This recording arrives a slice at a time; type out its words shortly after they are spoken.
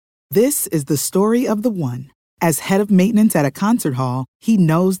This is the story of the one. As head of maintenance at a concert hall, he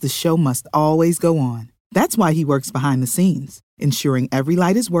knows the show must always go on. That's why he works behind the scenes, ensuring every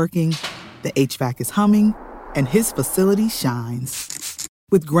light is working, the HVAC is humming, and his facility shines.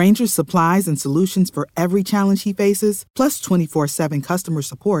 With Grainger's supplies and solutions for every challenge he faces, plus 24/7 customer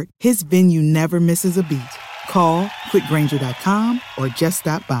support, his venue never misses a beat. Call quickgrainger.com or just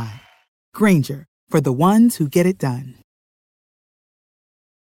stop by. Grainger, for the ones who get it done.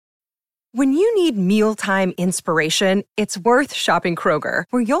 When you need mealtime inspiration, it's worth shopping Kroger,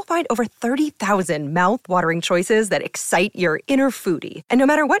 where you'll find over 30,000 mouth-watering choices that excite your inner foodie. And no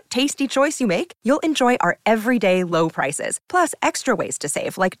matter what tasty choice you make, you'll enjoy our everyday low prices, plus extra ways to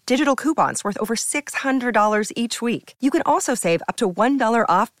save, like digital coupons worth over $600 each week. You can also save up to $1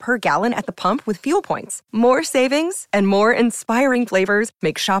 off per gallon at the pump with fuel points. More savings and more inspiring flavors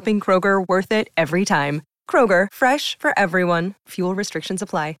make shopping Kroger worth it every time. Kroger, fresh for everyone. Fuel restrictions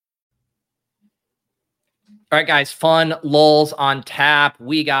apply. All right, guys, fun Lolz on tap.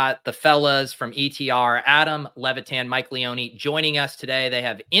 We got the fellas from ETR, Adam, Levitan, Mike Leone, joining us today. They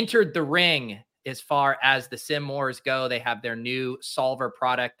have entered the ring as far as the sim wars go. They have their new solver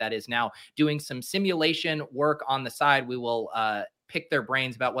product that is now doing some simulation work on the side. We will pick their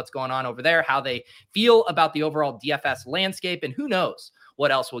brains about what's going on over there, how they feel about the overall DFS landscape, and who knows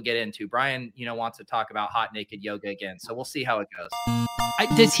what else we'll get into. Brian, wants to talk about hot naked yoga again, so we'll see how it goes.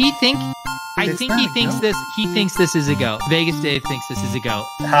 Does he think? I think he thinks this. He thinks this is a go. Vegas Dave thinks this is a go.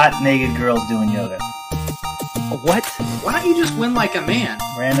 Hot naked girls doing yoga. What? Why don't you just win like a man?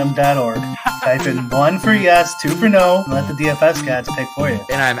 Random.org. Type in 1 for yes, 2 for no, and let the DFS gods pick for you.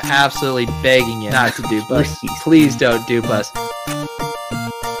 And I'm absolutely begging you not to dupe us. Please don't dupe us.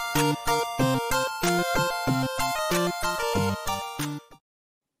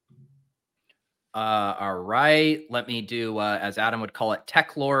 All right, let me do, as Adam would call it,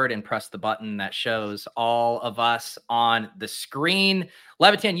 Tech Lord, and press the button that shows all of us on the screen.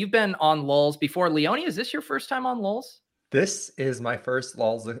 Levitan, you've been on Lolz before. Leone, is this your first time on Lolz? This is my first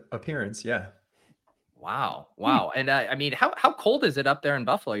Lolz appearance, yeah. Wow. And how cold is it up there in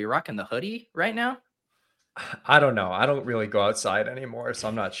Buffalo? You're rocking the hoodie right now? I don't know. I don't really go outside anymore, so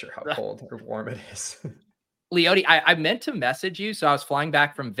I'm not sure how cold or warm it is. Leone, I meant to message you. So I was flying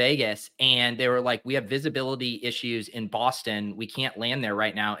back from Vegas and they were like, we have visibility issues in Boston. We can't land there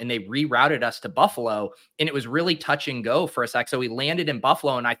right now. And they rerouted us to Buffalo, and it was really touch and go for a sec. So we landed in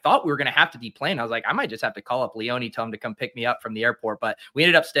Buffalo and I thought we were going to have to deplane. I was like, I might just have to call up Leone, tell him to come pick me up from the airport. But we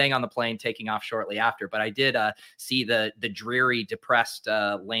ended up staying on the plane, taking off shortly after. But I did see the dreary, depressed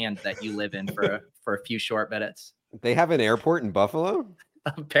land that you live in for a few short minutes. They have an airport in Buffalo?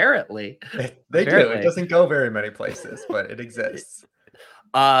 Apparently. They do. It doesn't go very many places, but it exists.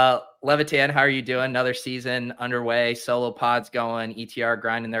 Levitan, how are you doing? Another season underway, solo pods going, ETR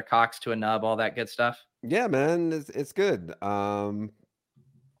grinding their cocks to a nub, all that good stuff. Yeah, man, it's good.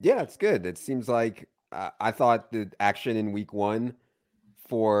 Yeah, it's good. It seems like I thought the action in week 1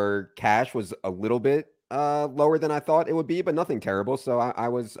 for cash was a little bit lower than I thought it would be, but nothing terrible. So I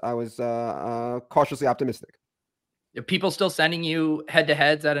was cautiously optimistic. Are people still sending you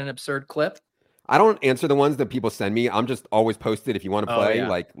head-to-heads at an absurd clip? I don't answer the ones that people send me. I'm just always posted. If you want to play,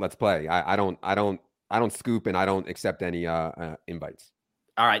 yeah. Let's play. I don't scoop, and I don't accept any invites.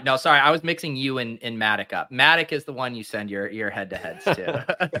 All right. No, sorry. I was mixing you and Matic up. Matic is the one you send your head-to-heads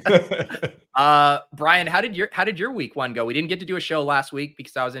to. Brian, how did your week 1 go? We didn't get to do a show last week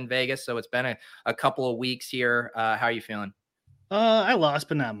because I was in Vegas, so it's been a couple of weeks here. How are you feeling? I lost,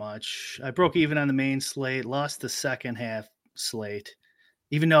 but not much. I broke even on the main slate, lost the second half slate,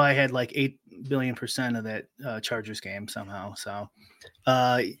 even though I had like 8 billion% of that Chargers game somehow. So,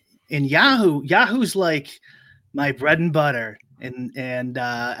 in Yahoo's like my bread and butter. And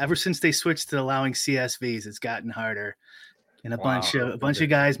ever since they switched to allowing CSVs, it's gotten harder. And a bunch of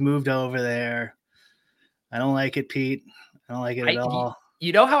guys moved over there. I don't like it, Pete. I don't like it at all.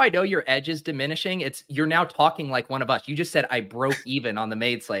 You know how I know your edge is diminishing? You're now talking like one of us. You just said I broke even on the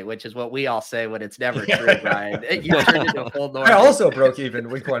main slate, which is what we all say when it's never true, Brian. You turned into a full normal. I also broke even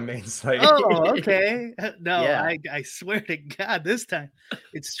week 1 main slate. Oh, okay. No, Yeah. I swear to God, this time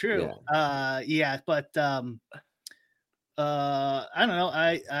it's true. Yeah. But I don't know.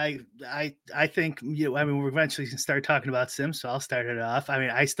 I think we're eventually going to start talking about Sims, so I'll start it off. I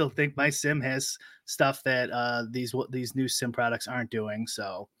mean, I still think my Sim has stuff that these new Sim products aren't doing.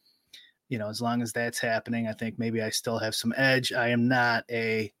 So, as long as that's happening, I think maybe I still have some edge. I am not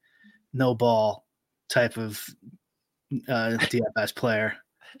a no ball type of DFS player.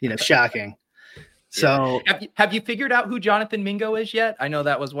 Shocking. So have you figured out who Jonathan Mingo is yet? I know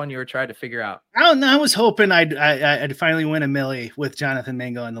that was one you were trying to figure out. I don't know. I was hoping I'd finally win a milli with Jonathan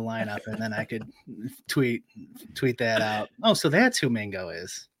Mingo in the lineup, and then I could tweet that out. Oh, so that's who Mingo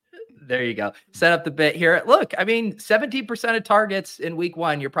is. There you go. Set up the bit here. Look, I mean, 17% of targets in week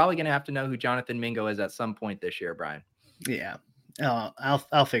 1. You're probably going to have to know who Jonathan Mingo is at some point this year, Brian. Yeah.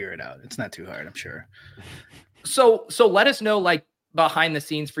 I'll figure it out. It's not too hard, I'm sure. So let us know, like, behind the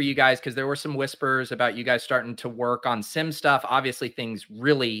scenes for you guys, because there were some whispers about you guys starting to work on sim stuff. Obviously, things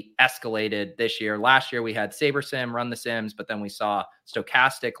really escalated this year. Last year, we had Saber Sim run the sims, but then we saw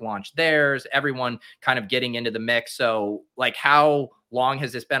Stochastic launch theirs, everyone kind of getting into the mix. So, like, how long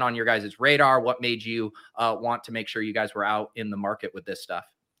has this been on your guys' radar? What made you want to make sure you guys were out in the market with this stuff?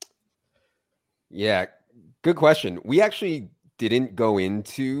 Yeah, good question. We actually didn't go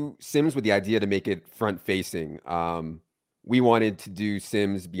into Sims with the idea to make it front facing. We wanted to do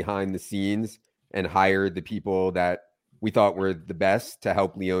Sims behind the scenes and hire the people that we thought were the best to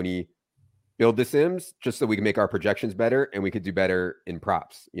help Leone build the Sims, just so we can make our projections better and we could do better in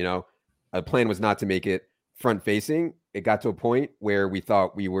props. You know, the plan was not to make it front facing. It got to a point where we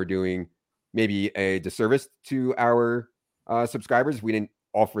thought we were doing maybe a disservice to our subscribers. We didn't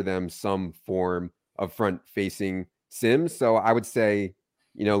offer them some form of front facing Sims. So I would say,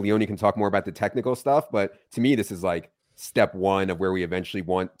 you know, Leone can talk more about the technical stuff, but to me, this is like step one of where we eventually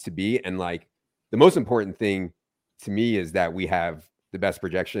want to be. And like the most important thing to me is that we have the best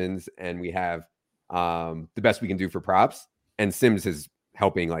projections and we have the best we can do for props. And Sims is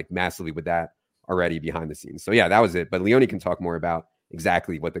helping like massively with that already behind the scenes. So yeah, that was it. But Leone can talk more about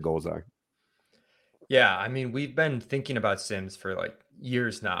exactly what the goals are. Yeah, I mean, we've been thinking about Sims for like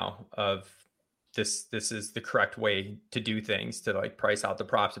years now of this is the correct way to do things, to like price out the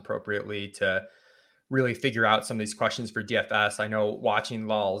props appropriately, to really figure out some of these questions for DFS. I know watching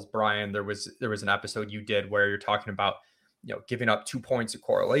Lolz, Brian, there was an episode you did where you're talking about, you know, giving up 2 points of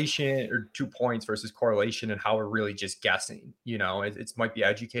correlation or 2 points versus correlation and how we're really just guessing. You know, it might be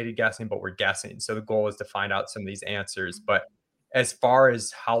educated guessing, but we're guessing. So the goal is to find out some of these answers. But as far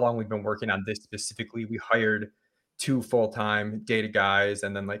as how long we've been working on this specifically, we hired 2 full-time data guys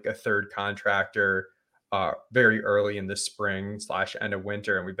and then like a third contractor very early in the spring / end of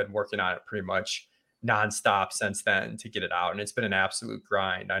winter. And we've been working on it pretty much nonstop since then to get it out. And it's been an absolute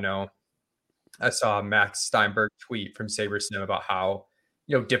grind. I know I saw Max Steinberg tweet from Saber Sim about how,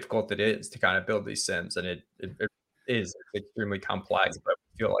 you know, difficult it is to kind of build these sims. And it is extremely complex, but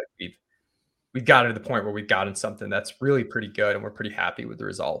we feel like we've gotten to the point where we've gotten something that's really pretty good and we're pretty happy with the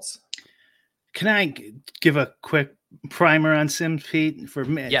results. Can I give a quick primer on Sims, Pete, for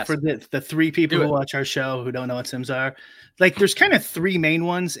me? Yes. For the 3 people who watch our show who don't know what Sims are? Like, there's kind of 3 main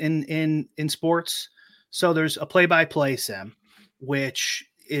ones in sports. So there's a play-by-play sim, which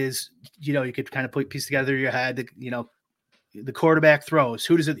is, you know, you could kind of piece together your head. You know, the quarterback throws.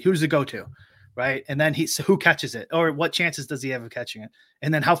 Who does it go to, right? And then who catches it, or what chances does he have of catching it?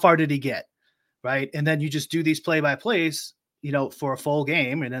 And then how far did he get, right? And then you just do these play-by-plays, you know, for a full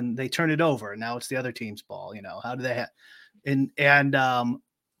game, and then they turn it over, and now it's the other team's ball. You know, how do they have? And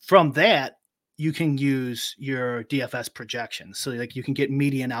from that, you can use your DFS projections. So like you can get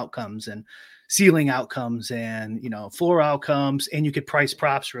median outcomes and ceiling outcomes and, you know, floor outcomes, and you could price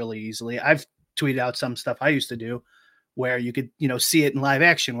props really easily. I've tweeted out some stuff I used to do where you could, you know, see it in live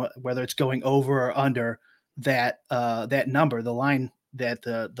action, whether it's going over or under that number, the line that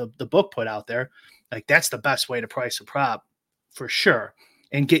the book put out there. Like, that's the best way to price a prop for sure,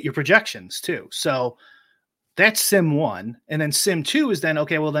 and get your projections too. So that's Sim 1. And then Sim 2 is then,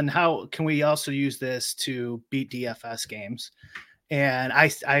 okay, well then how can we also use this to beat DFS games? And I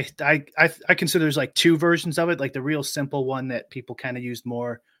consider there's like 2 versions of it. Like the real simple one that people kind of used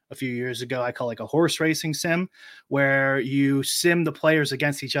more a few years ago, I call like a horse racing sim, where you sim the players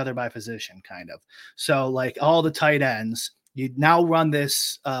against each other by position, kind of. So like all the tight ends, you now run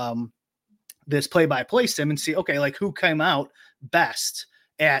this this play-by-play sim and see, okay, like who came out best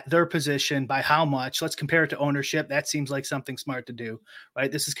at their position by how much. Let's compare it to ownership. That seems like something smart to do,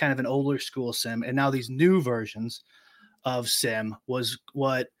 right? This is kind of an older school sim. And now these new versions of sim was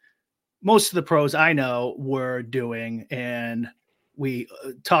what most of the pros I know were doing. And we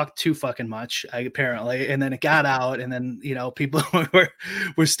talked too fucking much, apparently. And then it got out, and then, you know, people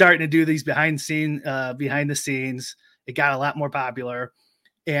were starting to do these behind the scenes. It got a lot more popular.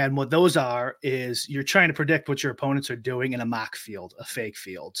 And what those are is you're trying to predict what your opponents are doing in a mock field, a fake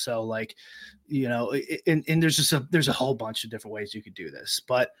field. So like, you know, and there's a whole bunch of different ways you could do this,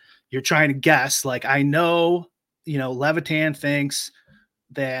 but you're trying to guess. Like, I know, you know, Levitan thinks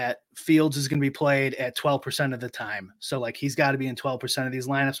that Fields is going to be played at 12% of the time. So like he's got to be in 12% of these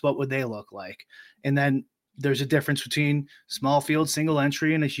lineups. What would they look like? And then there's a difference between small field, single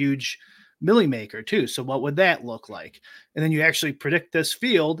entry, and a huge milli maker too. So what would that look like? And then you actually predict this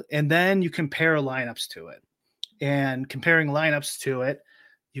field, and then you compare lineups to it. And comparing lineups to it,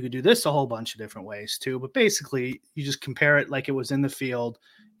 you could do this a whole bunch of different ways too. But basically, you just compare it like it was in the field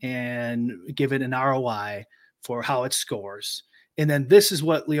and give it an ROI for how it scores. And then this is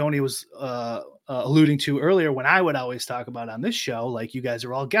what Leone was alluding to earlier when I would always talk about on this show, like you guys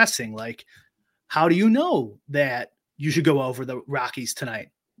are all guessing, like, how do you know that you should go over the Rockies tonight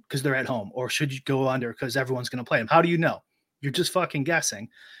because they're at home, or should you go under because everyone's going to play them? How do you know? You're just fucking guessing.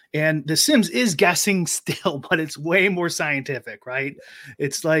 And The Sims is guessing still, but it's way more scientific, right?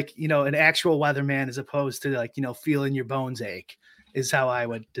 It's like, an actual weatherman as opposed to like, feeling your bones ache is how I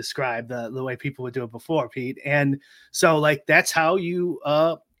would describe the way people would do it before, Pete. And so like, that's how you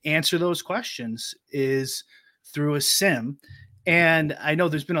answer those questions, is through a sim. And I know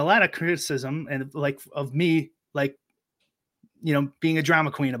there's been a lot of criticism and like of me, like, being a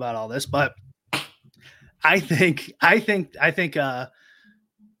drama queen about all this, but I think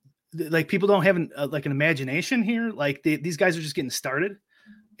like people don't have an imagination here. Like these guys are just getting started.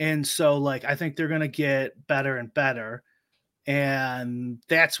 And so like, I think they're going to get better and better. And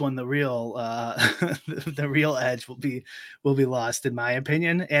that's when the real the real edge will be lost, in my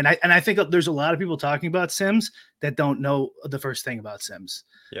opinion. And I think there's a lot of people talking about Sims that don't know the first thing about Sims.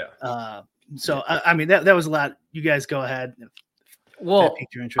 Yeah. So I mean that was a lot. You guys go ahead. Well,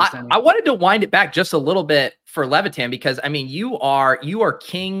 I wanted to wind it back just a little bit for Levitan, because I mean, you are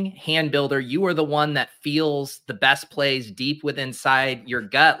king hand builder. You are the one that feels the best plays deep within inside your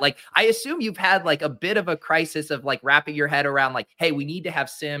gut. Like, I assume you've had like a bit of a crisis of like wrapping your head around like, hey, we need to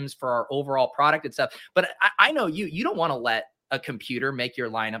have Sims for our overall product and stuff. But I know you don't want to let a computer make your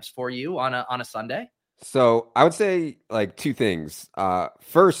lineups for you on a Sunday. So I would say like two things.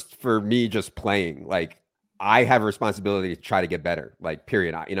 First, for me, just playing, like, I have a responsibility to try to get better, like,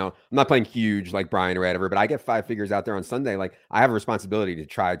 period. I'm not playing huge like Brian or whatever, but I get 5 figures out there on Sunday. Like, I have a responsibility to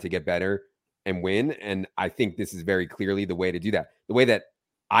try to get better and win. And I think this is very clearly the way to do that. The way that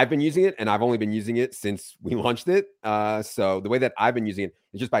I've been using it, and I've only been using it since we launched it. So the way that I've been using it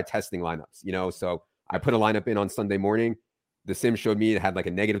is just by testing lineups, so I put a lineup in on Sunday morning. The sim showed me it had like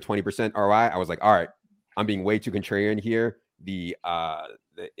a negative 20% ROI. I was like, all right, I'm being way too contrarian here.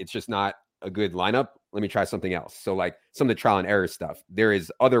 It's just not a good lineup. Let me try something else. So like some of the trial and error stuff, there is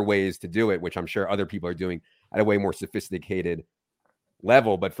other ways to do it, which I'm sure other people are doing at a way more sophisticated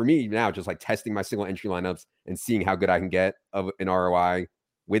level. But for me now, just like testing my single entry lineups and seeing how good I can get of an ROI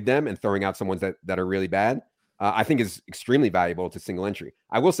with them and throwing out some ones that are really bad, I think is extremely valuable to single entry.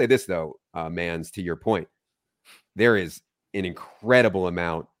 I will say this though, Mans, to your point, there is an incredible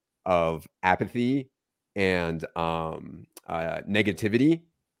amount of apathy and negativity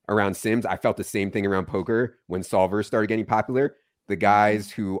around Sims. I felt the same thing around poker when solvers started getting popular. The guys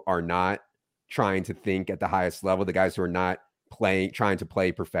who are not trying to think at the highest level, the guys who are not trying to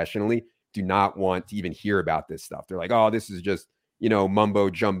play professionally, do not want to even hear about this stuff. They're like, oh, this is just, mumbo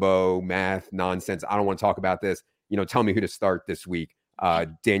jumbo math nonsense. I don't want to talk about this. Tell me who to start this week,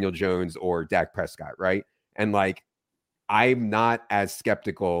 Daniel Jones or Dak Prescott, right? And like, I'm not as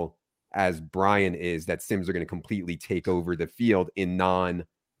skeptical as Brian is that Sims are going to completely take over the field in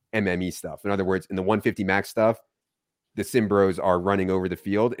non-MME stuff. In other words, in the 150 max stuff, the Sim Bros are running over the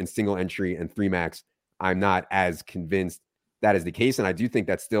field. In single entry and 3 max, I'm not as convinced that is the case. And I do think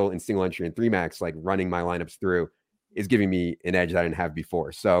that still in single entry and 3 max, like running my lineups through is giving me an edge that I didn't have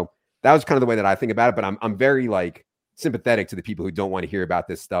before. So that was kind of the way that I think about it. But I'm very like sympathetic to the people who don't want to hear about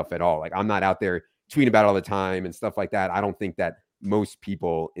this stuff at all. Like, I'm not out there tweeting about it all the time and stuff like that. I don't think that most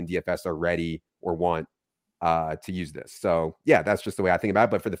people in DFS are ready or want to use this. So yeah, that's just the way I think about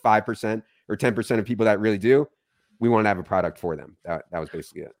it. But for the 5% or 10% of people that really do, we want to have a product for them. That was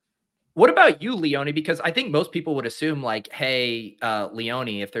basically it. What about you, Leone? Because I think most people would assume like, hey, Leone,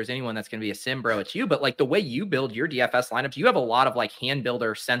 if there's anyone that's going to be a sim bro, it's you. But like the way you build your DFS lineups, you have a lot of like hand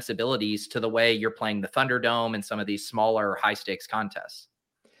builder sensibilities to the way you're playing the Thunderdome and some of these smaller high stakes contests.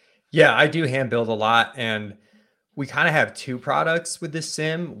 Yeah, I do hand build a lot. And we kind of have 2 products with this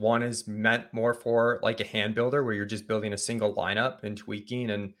sim. One is meant more for like a hand builder where you're just building a single lineup and tweaking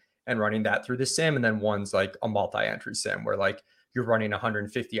and running that through the sim. And then one's like a multi-entry sim where like you're running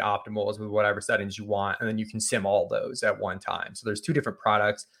 150 optimals with whatever settings you want. And then you can sim all those at one time. So there's 2 different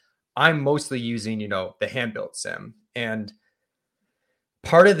products. I'm mostly using, the hand built sim. And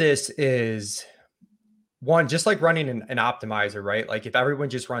part of this is one, just like running an optimizer, right? Like if everyone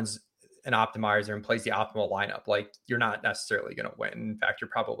just runs an optimizer and plays the optimal lineup, like you're not necessarily going to win. In fact, you're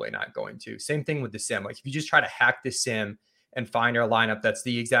probably not going to. Same thing with the sim. Like if you just try to hack the sim and find your lineup that's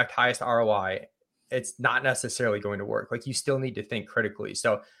the exact highest ROI, it's not necessarily going to work. Like you still need to think critically.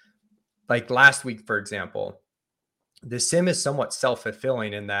 So like last week, for example, the sim is somewhat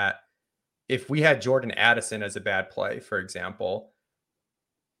self-fulfilling in that if we had Jordan Addison as a bad play, for example,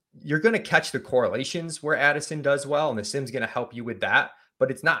 you're going to catch the correlations where Addison does well, and the sim's going to help you with that. But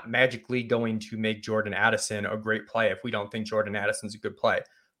it's not magically going to make Jordan Addison a great play if we don't think Jordan Addison's a good play.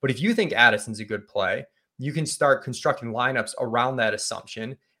 But if you think Addison's a good play, you can start constructing lineups around that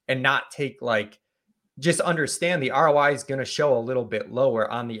assumption and not take like, just understand the ROI is going to show a little bit lower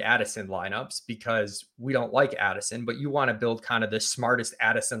on the Addison lineups because we don't like Addison, but you want to build kind of the smartest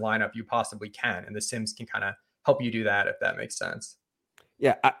Addison lineup you possibly can. And the sims can kind of help you do that, if that makes sense.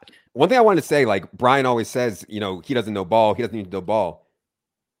 Yeah. One thing I wanted to say, like Brian always says, he doesn't know ball. He doesn't need to know ball.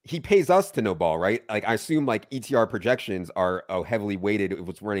 He pays us to know ball, right? Like I assume like ETR projections are heavily weighted. It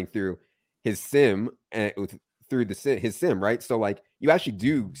was running through his sim and through his sim, right? So like you actually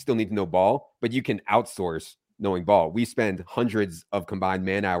do still need to know ball, but you can outsource knowing ball. We spend hundreds of combined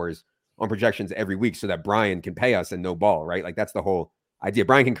man hours on projections every week so that Brian can pay us and know ball, right? Like that's the whole idea.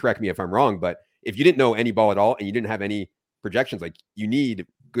 Brian can correct me if I'm wrong, but if you didn't know any ball at all and you didn't have any projections, like you need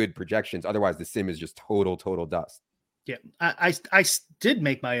good projections. Otherwise the sim is just total dust. Yeah, I did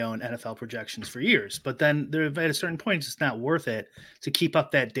make my own NFL projections for years, but then at a certain point, it's just not worth it to keep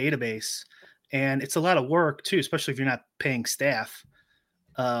up that database. And it's a lot of work too, especially if you're not paying staff.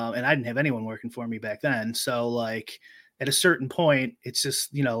 And I didn't have anyone working for me back then. So like at a certain point, it's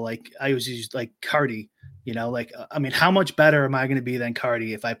just, like I always use like Cardi, I mean, how much better am I going to be than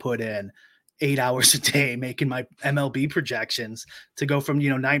Cardi if I put in 8 hours a day making my MLB projections to go from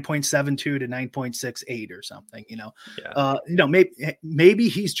 9.72 to 9.68 or something, maybe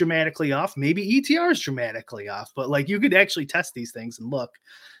he's dramatically off, maybe ETR is dramatically off, but like you could actually test these things and look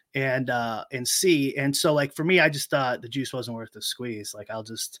and see. And so like for me, I just thought the juice wasn't worth the squeeze. Like I'll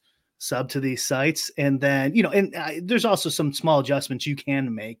just sub to these sites, and then there's also some small adjustments you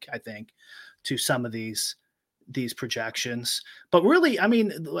can make, I think, to some of these projections. But really, I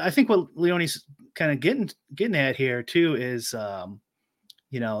mean, I think what Leone's kind of getting at here too is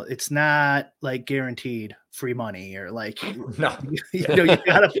it's not like guaranteed free money or like no. you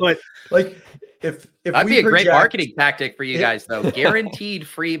gotta put like if that'd be a great marketing tactic for you guys though. Guaranteed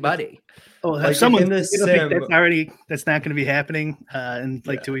free money. Oh, like someone in this sim, that's not going to be happening in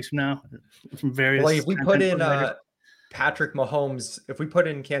like 2 weeks from now from various. Well, if we put in Patrick Mahomes, if we put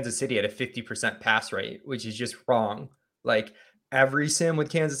in Kansas City at a 50% pass rate, which is just wrong, like every sim with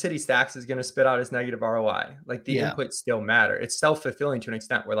Kansas City stacks is going to spit out as negative ROI. Like the inputs still matter. It's self-fulfilling to an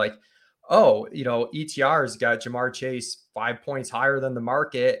extent where like, ETR's got Jamar Chase 5 points higher than the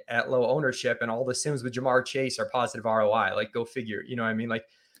market at low ownership, and all the sims with Jamar Chase are positive ROI. Like go figure, you know what I mean? Like,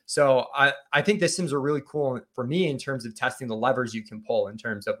 so I think the sims are really cool for me in terms of testing the levers you can pull in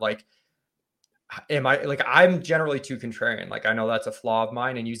terms of like, I'm generally too contrarian. Like I know that's a flaw of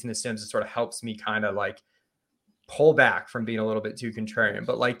mine, and using the sims, it sort of helps me kind of like pull back from being a little bit too contrarian,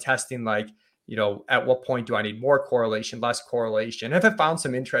 but like testing, like, at what point do I need more correlation, less correlation? And if I found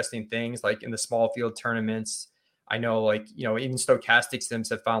some interesting things like in the small field tournaments, I know like, even stochastic sims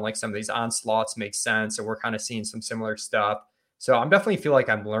have found like some of these onslaughts make sense. And we're kind of seeing some similar stuff. So I'm definitely feel like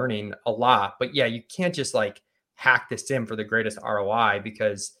I'm learning a lot, but yeah, you can't just like hack the sim for the greatest ROI,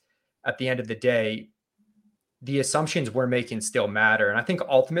 because at the end of the day, the assumptions we're making still matter. And I think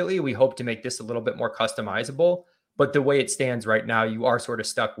ultimately we hope to make this a little bit more customizable, but the way it stands right now, you are sort of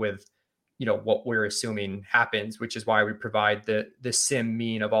stuck with, what we're assuming happens, which is why we provide the sim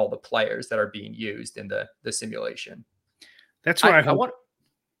mean of all the players that are being used in the simulation. That's where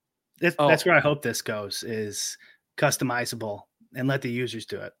that's where I hope this goes, is customizable, and let the users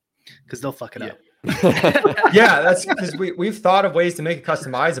do it, because they'll fuck it up. Yeah, that's because we've thought of ways to make it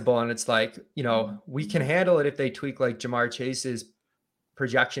customizable, and it's like, we can handle it if they tweak like Jamar Chase's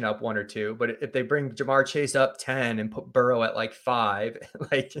projection up 1 or 2, but if they bring Jamar Chase up 10 and put Burrow at like 5,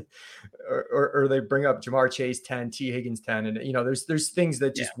 like, or they bring up Jamar Chase 10, T Higgins 10, and there's things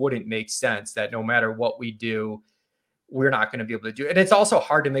that just wouldn't make sense, that no matter what we do, we're not going to be able to do. And it's also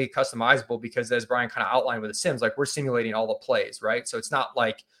hard to make it customizable because, as Brian kind of outlined with the sims, like we're simulating all the plays, right? So it's not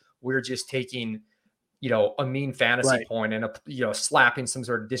like we're just taking a mean fantasy point and slapping some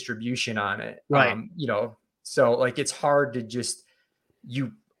sort of distribution on it. Right. So like it's hard to just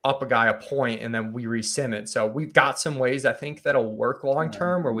you up a guy a point and then we resim it. So we've got some ways I think that'll work long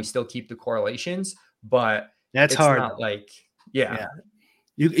term where we still keep the correlations, but that's hard. Not like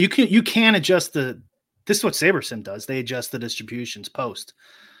you can adjust this is what SaberSim does. They adjust the distributions post.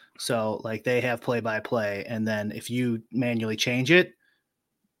 So like they have play by play, and then if you manually change it,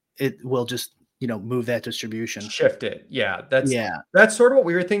 it will just, move that distribution. Shift it. Yeah. Yeah. That's sort of what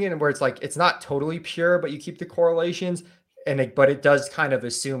we were thinking, where it's like, it's not totally pure, but you keep the correlations but it does kind of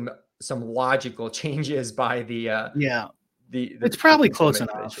assume some logical changes by the It's probably people close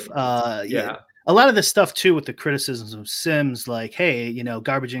making enough. the changes. A lot of this stuff too, with the criticisms of Sims, like, hey,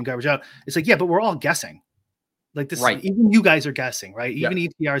 garbage in, garbage out. It's like, yeah, but we're all guessing. Like this, Right. Even you guys are guessing, right? Even Yeah.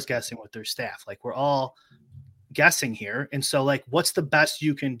 ETR is guessing with their staff. Like we're all guessing here. And so like, what's the best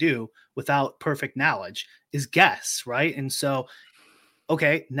you can do without perfect knowledge is guess, right? And so,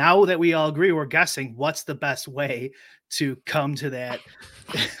 okay, now that we all agree we're guessing, what's the best way to come to that,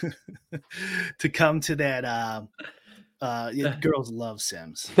 girls love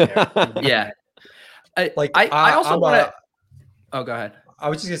Sims. Yeah. I also want to. Oh, go ahead. I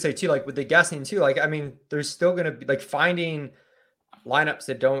was just gonna say too, like with the guessing too, like, I mean, there's still gonna be like finding lineups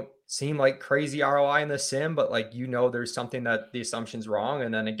that don't seem like crazy ROI in the sim, but like, there's something that the assumption's wrong.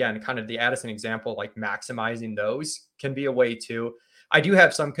 And then again, kind of the Addison example, like maximizing those can be a way too. I do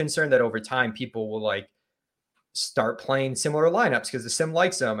have some concern that over time people will like start playing similar lineups because the sim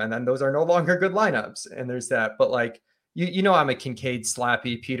likes them, and then those are no longer good lineups. And there's that. But like, I'm a Kincaid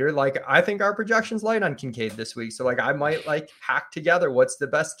slappy, Peter. Like, I think our projection's light on Kincaid this week. So like, I might like hack together what's the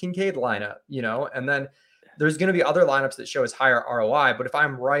best Kincaid lineup, and then there's going to be other lineups that show us higher ROI. But if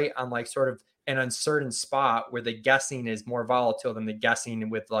I'm right on like sort of an uncertain spot where the guessing is more volatile than the guessing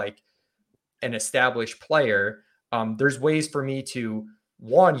with like an established player, there's ways for me to,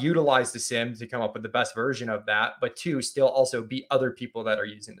 one, utilize the sim to come up with the best version of that, but two, still also beat other people that are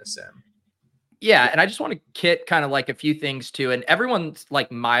using the sim. Yeah. And I just want to kit kind of like a few things too. And everyone's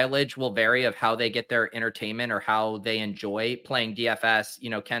like mileage will vary of how they get their entertainment or how they enjoy playing DFS.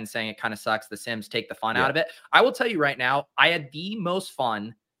 Ken saying it kind of sucks. The Sims take the fun out of it. I will tell you right now, I had the most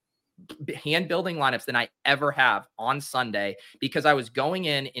fun hand building lineups than I ever have on Sunday, because I was going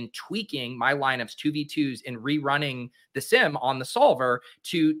in and tweaking my lineups 2v2s and rerunning the sim on the solver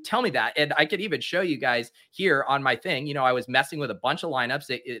to tell me that. And I could even show you guys here on my thing. I was messing with a bunch of lineups.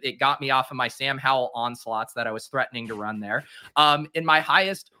 It got me off of my Sam Howell onslaughts that I was threatening to run there. In my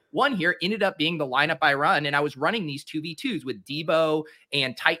highest one here ended up being the lineup I run. And I was running these 2v2s with Debo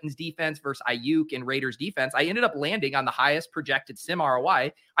and Titans defense versus Ayuk and Raiders defense. I ended up landing on the highest projected sim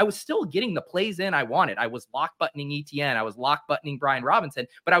ROI. I was still getting the plays in I wanted. I was lock buttoning ETN. I was lock buttoning Brian Robinson,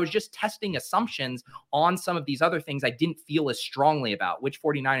 but I was just testing assumptions on some of these other things I didn't feel as strongly about, which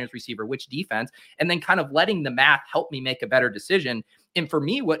 49ers receiver, which defense, and then kind of letting the math help me make a better decision. And for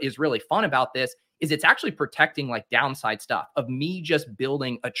me, what is really fun about this is it's actually protecting like downside stuff of me just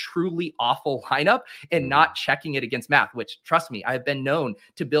building a truly awful lineup and not checking it against math, which, trust me, I have been known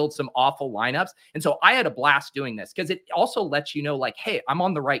to build some awful lineups. And so I had a blast doing this because it also lets you know, like, hey, I'm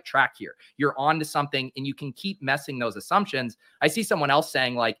on the right track here. You're on to something, and you can keep messing those assumptions. I see someone else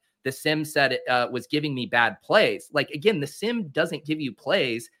saying like, the sim said it was giving me bad plays. Like, again, the sim doesn't give you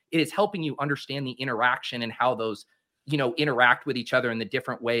plays. It is helping you understand the interaction and how those interact with each other in the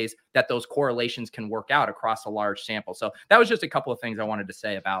different ways that those correlations can work out across a large sample. So that was just a couple of things I wanted to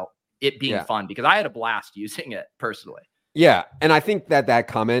say about it being fun, because I had a blast using it personally. Yeah. And I think that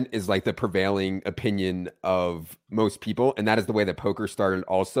comment is like the prevailing opinion of most people. And that is the way that poker started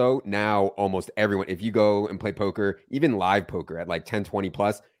also. Now, almost everyone, if you go and play poker, even live poker at like 10, 20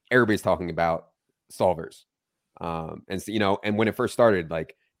 plus, everybody's talking about solvers. And so, and when it first started,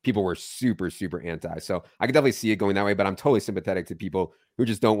 like, people were super, super anti. So I could definitely see it going that way, but I'm totally sympathetic to people who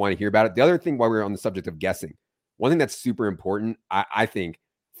just don't want to hear about it. The other thing, while we're on the subject of guessing, one thing that's super important, I think,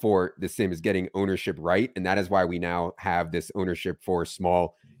 for the sim is getting ownership right. And that is why we now have this ownership for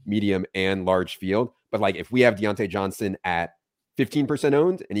small, medium, and large field. But like, if we have Deontay Johnson at 15%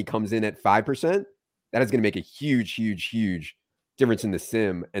 owned and he comes in at 5%, that is going to make a huge, huge, huge difference in the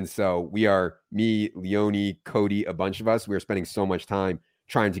sim. And so we are, me, Leone, Cody, a bunch of us, we are spending so much time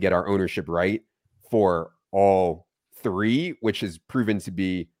trying to get our ownership right for all three, which has proven to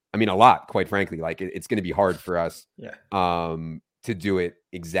be, I mean, a lot, quite frankly. Like, it's going to be hard for us to do it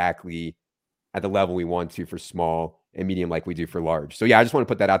exactly at the level we want to for small and medium like we do for large. So yeah, I just want to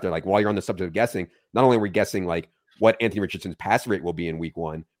put that out there. Like, while you're on the subject of guessing, not only are we guessing like what Anthony Richardson's pass rate will be in week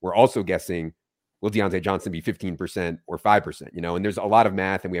one, we're also guessing, will Deontay Johnson be 15% or 5%, and there's a lot of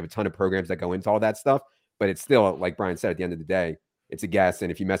math and we have a ton of programs that go into all that stuff, but it's still, like Brian said, at the end of the day, it's a guess. And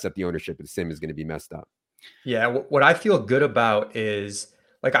if you mess up the ownership, the sim is going to be messed up. Yeah. What I feel good about is,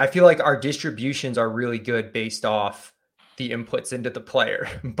 like, I feel like our distributions are really good based off the inputs into the player,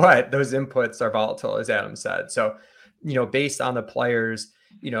 but those inputs are volatile, as Adam said. So, based on the players,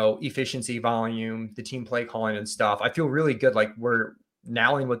 efficiency, volume, the team play calling and stuff, I feel really good. Like, we're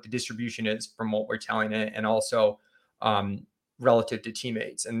nailing what the distribution is from what we're telling it, and also relative to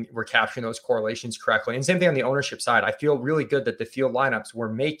teammates, and we're capturing those correlations correctly. And same thing on the ownership side. I feel really good that the field lineups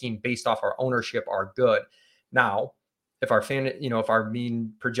we're making based off our ownership are good. Now, if our if our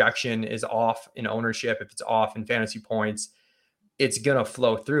mean projection is off in ownership, if it's off in fantasy points, it's gonna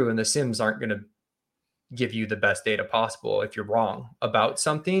flow through, and the sims aren't gonna give you the best data possible if you're wrong about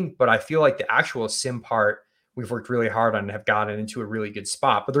something. But I feel like the actual sim part, we've worked really hard on and have gotten into a really good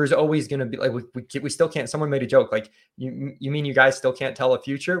spot. But there's always going to be like, we still can't, someone made a joke, like, you mean you guys still can't tell the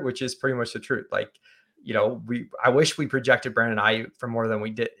future, which is pretty much the truth. Like, I wish we projected Brandon Ayuk for more than we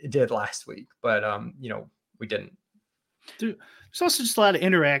did last week, but we didn't. There's also just a lot of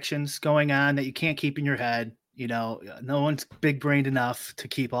interactions going on that you can't keep in your head. No one's big brained enough to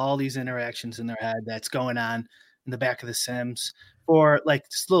keep all these interactions in their head that's going on in the back of the sims. Or like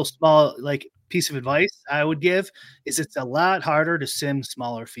this little small piece of advice I would give is it's a lot harder to sim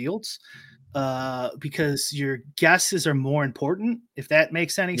smaller fields because your guesses are more important, if that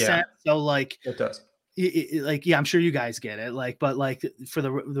makes any sense. So it does. I'm sure you guys get it. But for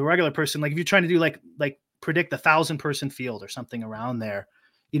the regular person, if you're trying to do like predict 1,000 person field or something around there,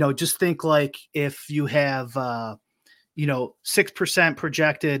 just think if you have 6%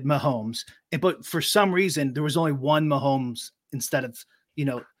 projected Mahomes, but for some reason there was only one Mahomes instead of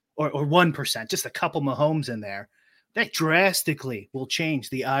or 1%, just a couple Mahomes in there, that drastically will change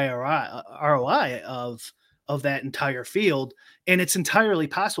the ROI of that entire field. And it's entirely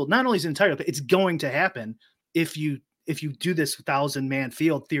possible. Not only is it entirely, but it's going to happen if you do this 1,000-man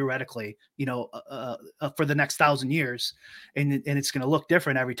field theoretically, for the next 1,000 years, and it's going to look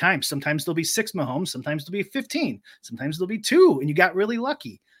different every time. Sometimes there'll be 6 Mahomes, sometimes there'll be 15, sometimes there'll be 2, and you got really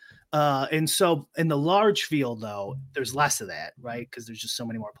lucky. And so in the large field, though, there's less of that, right? Because there's just so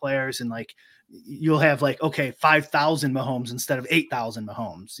many more players, and you'll have 5,000 Mahomes instead of 8,000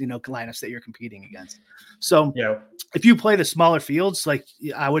 Mahomes, lineups that you're competing against. So if you play the smaller fields,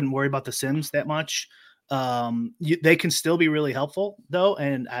 I wouldn't worry about the sims that much. They can still be really helpful though,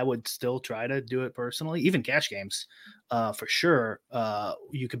 and I would still try to do it personally. Even cash games, for sure.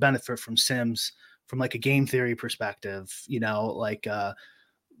 You could benefit from sims from a game theory perspective.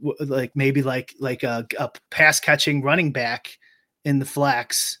 Maybe a pass catching running back in the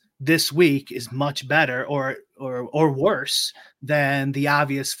flex this week is much better or worse than the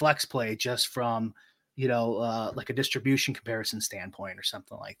obvious flex play, just from a distribution comparison standpoint or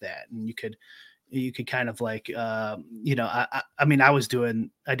something like that. And you could kind of I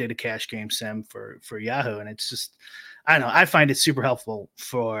did a cash game sim for Yahoo, and it's just, I don't know, I find it super helpful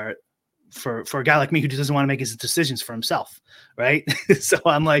for a guy like me who just doesn't want to make his decisions for himself. Right. So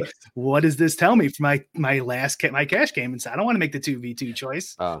I'm like, what does this tell me for my cash game? And so I don't want to make the 2v2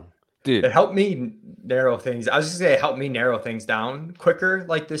 choice. Dude, it helped me narrow things. I was just gonna say, it helped me narrow things down quicker.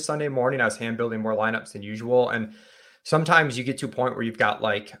 Like this Sunday morning, I was hand building more lineups than usual. And sometimes you get to a point where you've got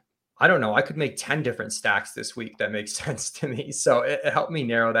I don't know, I could make 10 different stacks this week that makes sense to me. So it helped me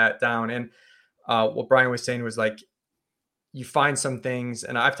narrow that down. And what Brian was saying was you find some things,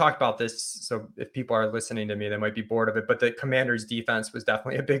 and I've talked about this, so if people are listening to me, they might be bored of it, but the Commanders defense was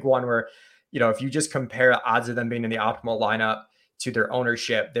definitely a big one where, if you just compare the odds of them being in the optimal lineup to their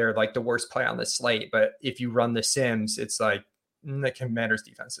ownership, they're the worst play on the slate. But if you run the sims, it's the Commanders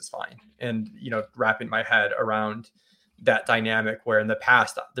defense is fine. And, wrapping my head around that dynamic where in the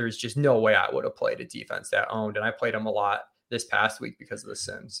past, there's just no way I would have played a defense that owned. And I played them a lot this past week because of the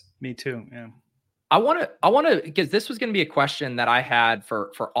sims. Me too. Yeah. I want to, because this was going to be a question that I had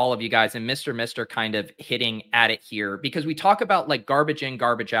for all of you guys, and Mr. kind of hitting at it here, because we talk about garbage in,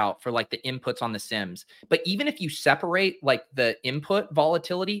 garbage out for the inputs on the sims. But even if you separate the input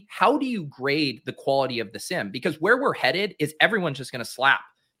volatility, how do you grade the quality of the sim? Because where we're headed is everyone's just going to slap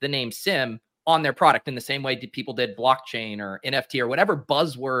the name sim on their product in the same way people did blockchain or NFT or whatever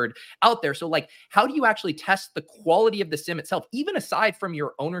buzzword out there. So how do you actually test the quality of the sim itself, even aside from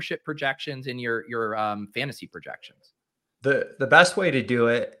your ownership projections and your fantasy projections? The best way to do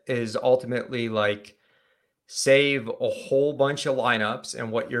it is ultimately save a whole bunch of lineups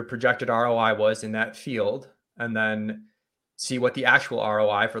and what your projected ROI was in that field, and then see what the actual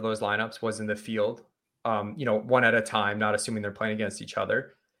ROI for those lineups was in the field, one at a time, not assuming they're playing against each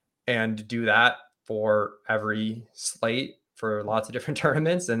other. And do that for every slate for lots of different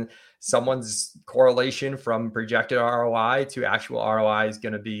tournaments, and someone's correlation from projected ROI to actual ROI is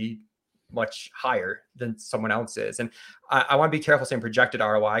going to be much higher than someone else's. And I want to be careful saying projected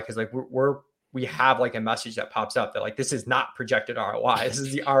ROI, because we have a message that pops up that this is not projected ROI. This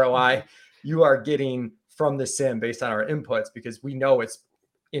is the ROI you are getting from the sim based on our inputs, because we know it's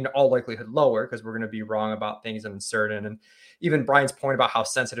in all likelihood lower because we're going to be wrong about things and uncertain. And even Brian's point about how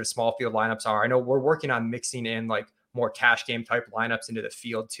sensitive small field lineups are. I know we're working on mixing in like more cash game type lineups into the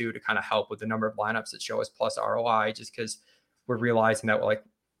field too, to kind of help with the number of lineups that show us plus ROI, just because we're realizing that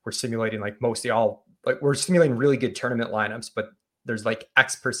we're simulating like mostly all, like we're simulating really good tournament lineups, but there's like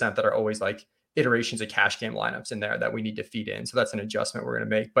X% that are always like iterations of cash game lineups in there that we need to feed in. So that's an adjustment we're going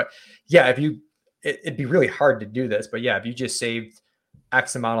to make. But yeah, it'd be really hard to do this, but yeah, if you just saved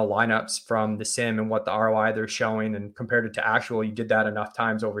X amount of lineups from the sim and what the ROI they're showing and compared it to actual, you did that enough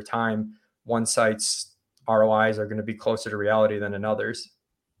times over time, one site's ROIs are going to be closer to reality than in others.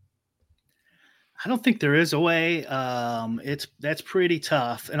 I don't think there is a way. That's pretty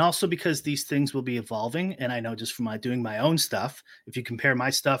tough. And also because these things will be evolving. And I know just from doing my own stuff, if you compare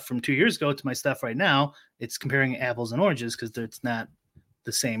my stuff from 2 years ago to my stuff right now, it's comparing apples and oranges because it's not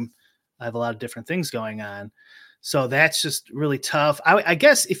the same. I have a lot of different things going on. So that's just really tough. I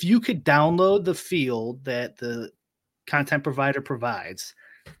guess if you could download the field that the content provider provides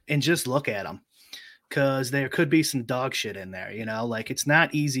and just look at them, because there could be some dog shit in there, like it's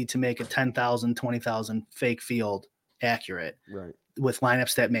not easy to make a 10,000, 20,000 fake field accurate with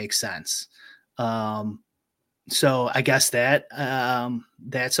lineups that make sense. So I guess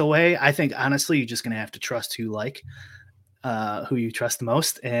that's a way. I think honestly, you're just going to have to trust who you trust the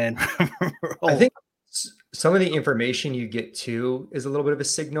most. And I think some of the information you get too is a little bit of a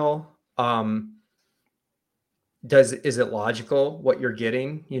signal. Is it logical what you're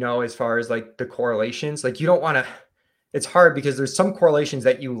getting, as far as like the correlations? Like you don't want to, it's hard because there's some correlations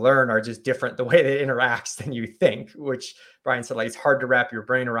that you learn are just different the way it interacts than you think, which Brian said, like, it's hard to wrap your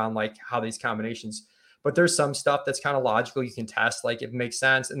brain around like how these combinations, but there's some stuff that's kind of logical. You can test, like it makes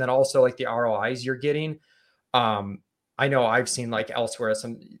sense. And then also like the ROIs you're getting. I know I've seen like elsewhere,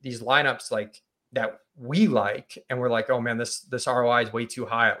 these lineups like that we like, and we're like, oh man, this ROI is way too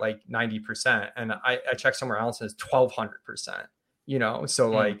high at like 90%. And I checked somewhere else and it's 1200%, so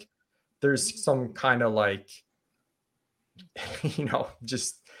like there's some kind of like,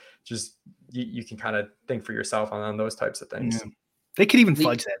 just you can kind of think for yourself on those types of things. Yeah. They could even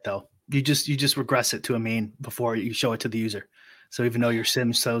fudge that though. You just regress it to a mean before you show it to the user. So even though your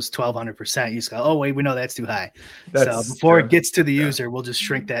sim shows 1200%, you just go, oh wait, we know that's too high. So before it gets to the user, we'll just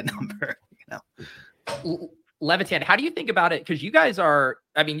shrink that number. Levitan, how do you think about it? Because you guys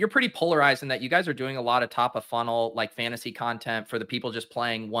you're pretty polarized in that you guys are doing a lot of top of funnel, like fantasy content for the people just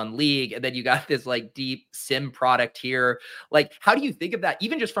playing one league. And then you got this like deep sim product here. Like, how do you think of that?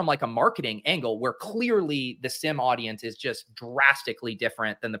 Even just from like a marketing angle where clearly the sim audience is just drastically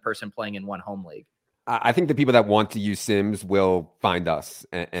different than the person playing in one home league. I think the people that want to use Sims will find us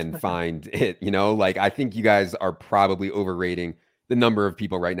and find it, like I think you guys are probably overrating the number of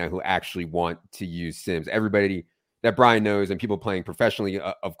people right now who actually want to use Sims. Everybody that Brian knows and people playing professionally,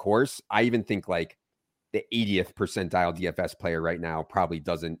 of course. I even think like the 80th percentile DFS player right now probably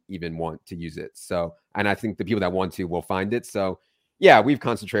doesn't even want to use it. So, and I think the people that want to will find it. So yeah, we've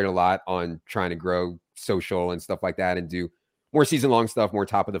concentrated a lot on trying to grow social and stuff like that and do more season-long stuff, more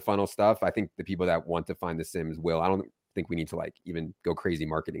top of the funnel stuff. I think the people that want to find the Sims will. I don't think we need to like even go crazy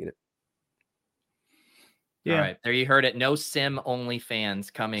marketing it. Yeah. All right. There you heard it. No sim only fans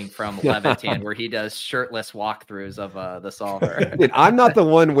coming from Levitan where he does shirtless walkthroughs of the solver. Dude, I'm not the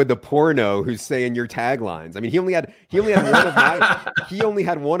one with the porno who's saying your taglines. I mean, he only had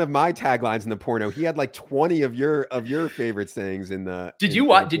one of my taglines in the porno. He had like 20 of your favorite sayings in the. Did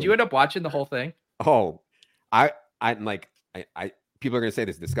you end up watching the whole thing? Oh, people are going to say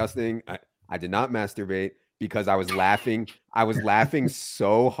this is disgusting. I did not masturbate because I was laughing. I was laughing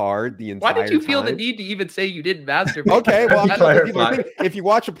so hard the entire time. Why did you feel the need to even say you didn't masturbate? Okay, well, if you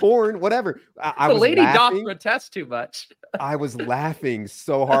watch a porn, whatever. The lady doth protest too much. I was laughing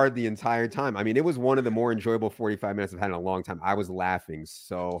so hard the entire time. I mean, it was one of the more enjoyable 45 minutes I've had in a long time. I was laughing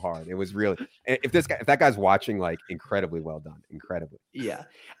so hard. It was really, if that guy's watching, like, incredibly well done. Incredibly. Yeah.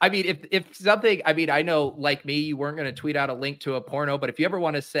 I mean, if something, I mean, I know like me, you weren't going to tweet out a link to a porno, but if you ever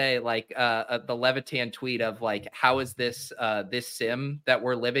want to say like the Levitan tweet of like, how is this sim that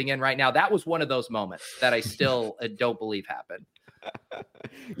we're living in right now? That was one of those moments that I still don't believe happened.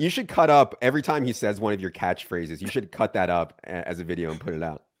 You should cut up every time he says one of your catchphrases. You should cut that up as a video and put it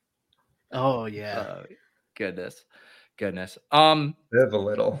out. Oh yeah. Goodness. Live a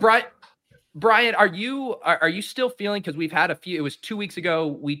little. Brian, are you still feeling, because we've had a few, it was 2 weeks ago,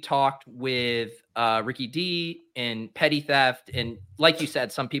 we talked with Ricky D and Petty Theft. And like you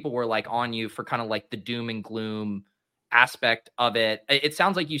said, some people were like on you for kind of like the doom and gloom aspect of it. It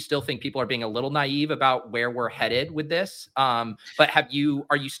sounds like you still think people are being a little naive about where we're headed with this. But are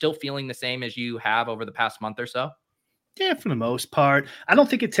you still feeling the same as you have over the past month or so? Yeah, for the most part. I don't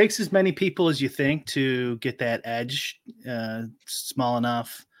think it takes as many people as you think to get that edge small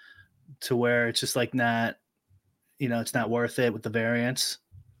enough to where it's just like not, it's not worth it with the variance.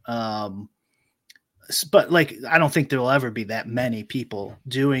 But like, I don't think there'll ever be that many people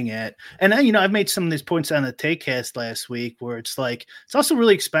doing it. And then, I've made some of these points on the Takecast last week where it's like, it's also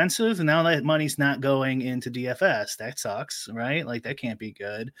really expensive. And now that money's not going into DFS, that sucks, right? Like that can't be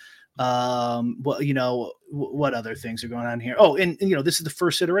good. What other things are going on here? Oh, and this is the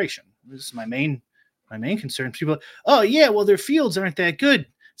first iteration. This is my main concern. People, oh yeah, well their fields aren't that good.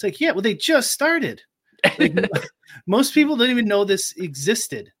 It's like, yeah, well they just started. Like, most people don't even know this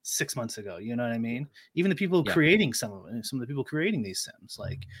existed 6 months ago. You know what I mean? Even the people creating some of the people creating these sims,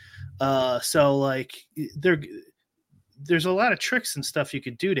 so like there's a lot of tricks and stuff you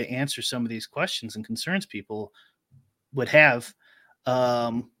could do to answer some of these questions and concerns people would have.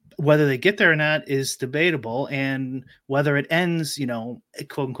 Whether they get there or not is debatable, and whether it ends,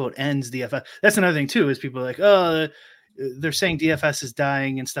 quote unquote, ends DFS. That's another thing too, is people are like, oh, they're saying DFS is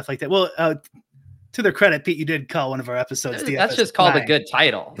dying and stuff like that. Well, to their credit, Pete, you did call one of our episodes DFS. That's just called a good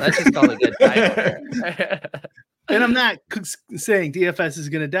title. That's just called a good title. And I'm not saying DFS is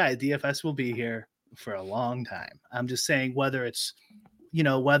going to die. DFS will be here for a long time. I'm just saying whether it's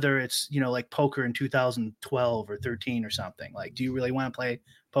like poker in 2012 or 13 or something. Like, do you really want to play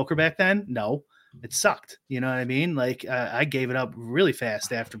poker back then? No, it sucked. You know what I mean? Like, I gave it up really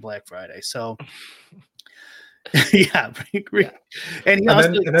fast after Black Friday. So, yeah. And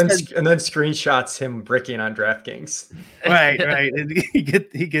then screenshots him bricking on DraftKings. Right. And he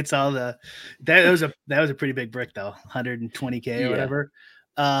gets all the. That was a pretty big brick though, 120K or whatever.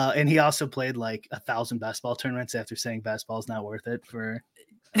 And he also played like 1,000 best ball tournaments after saying best ball is not worth it for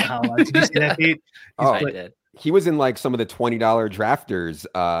how long. Did you see that, Pete? I did. He was in like some of the $20 drafters,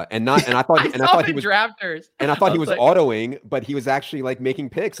 and I thought he was drafters, and I thought he was like, autoing, but he was actually like making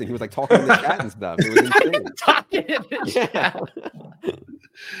picks, and he was like talking in the chat and stuff. It was insane. Talking in the chat.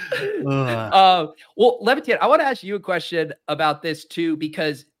 Well, Levitan, I want to ask you a question about this too,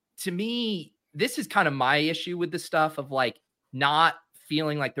 because to me, this is kind of my issue with the stuff of like not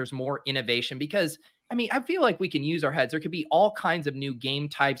feeling like there's more innovation, because I mean, I feel like we can use our heads. There could be all kinds of new game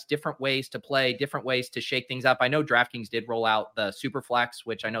types, different ways to play, different ways to shake things up. I know DraftKings did roll out the Superflex,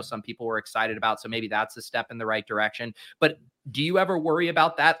 which I know some people were excited about. So maybe that's a step in the right direction. But do you ever worry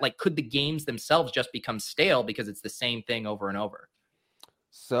about that? Like, could the games themselves just become stale because it's the same thing over and over?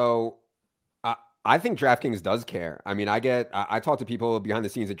 So I think DraftKings does care. I mean, I talk to people behind the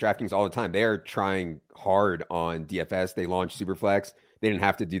scenes at DraftKings all the time. They're trying hard on DFS. They launched Superflex. They didn't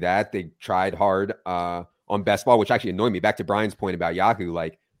have to do that. They tried hard on best ball, which actually annoyed me. Back to Brian's point about Yahoo,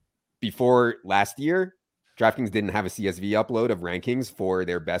 like before last year, DraftKings didn't have a CSV upload of rankings for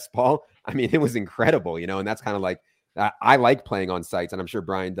their best ball. I mean, it was incredible, and that's kind of like, I like playing on sites, and I'm sure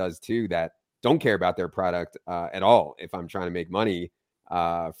Brian does too, that don't care about their product at all if I'm trying to make money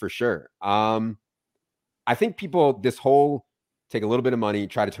for sure. I think people, this whole take a little bit of money,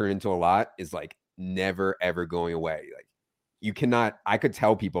 try to turn it into a lot is like never, ever going away. Like, you cannot, I could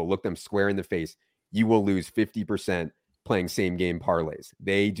tell people, look them square in the face, you will lose 50% playing same game parlays.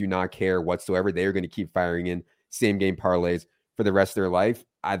 They do not care whatsoever. They are going to keep firing in same game parlays for the rest of their life.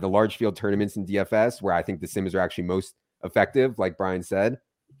 The large field tournaments in DFS, where I think the sims are actually most effective, like Brian said,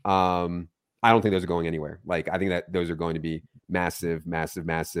 I don't think those are going anywhere. Like, I think that those are going to be massive, massive,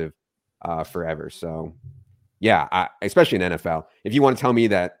 massive forever. So yeah, especially in NFL, if you want to tell me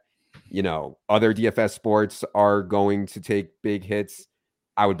that, other DFS sports are going to take big hits,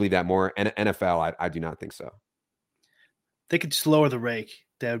 I would believe that more. And NFL, I do not think so. They could just lower the rake.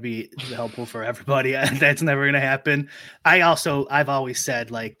 That would be helpful for everybody. That's never going to happen. I've always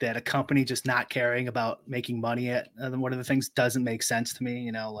said like that a company just not caring about making money at one of the things doesn't make sense to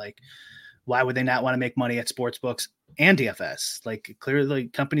me. Like, why would they not want to make money at sports books and DFS? Like, clearly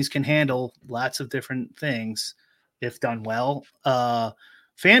companies can handle lots of different things if done well.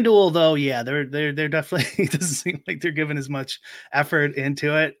 FanDuel, though, yeah, they're definitely, it doesn't seem like they're giving as much effort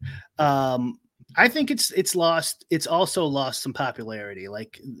into it. I think it's also lost some popularity.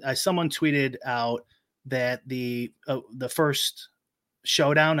 Like, someone tweeted out that the first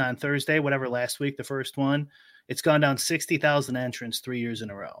showdown on Thursday, whatever, last week, the first one, it's gone down 60,000 entrants 3 years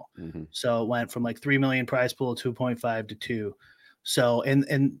in a row. Mm-hmm. So it went from like 3 million prize pool, 2.5 to 2. So,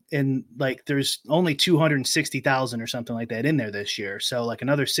 and like, there's only 260,000 or something like that in there this year. So like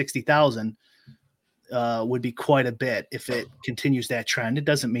another 60,000 would be quite a bit if it continues that trend. It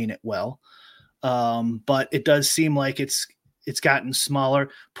doesn't mean it will. But it does seem like it's gotten smaller.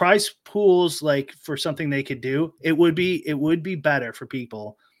 Prize pools, like, for something they could do, it would be better for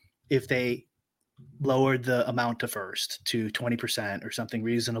people if they lowered the amount to first to 20% or something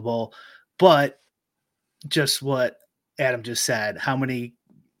reasonable. But just what Adam just said, how many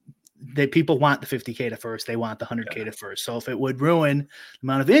people want the 50K to first, they want the 100K to first. So if it would ruin the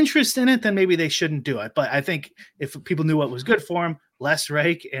amount of interest in it, then maybe they shouldn't do it. But I think if people knew what was good for them, less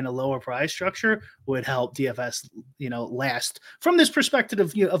rake and a lower prize structure would help DFS, last from this perspective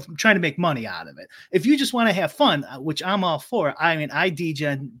of trying to make money out of it. If you just want to have fun, which I'm all for, I mean, I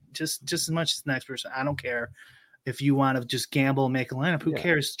degen just as much as the next person. I don't care if you want to just gamble and make a lineup. Who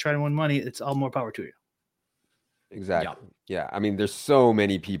cares? Try to win money. It's all more power to you. Exactly. Yeah. I mean, there's so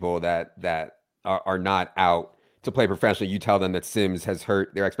many people that are not out to play professionally. You tell them that Sims has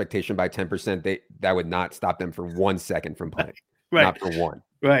hurt their expectation by 10%. That would not stop them for 1 second from playing. Right. Not for one.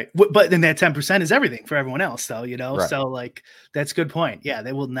 Right. But then that 10% is everything for everyone else, though, Right. So like, that's a good point. Yeah.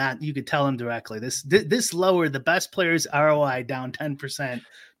 They will not, you could tell them directly this lowered the best players ROI down 10%.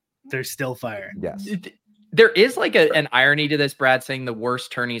 They're still firing. Yes. There is like an irony to this, Brad, saying the worst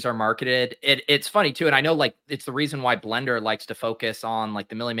tourneys are marketed. It's funny too. And I know like it's the reason why Blender likes to focus on like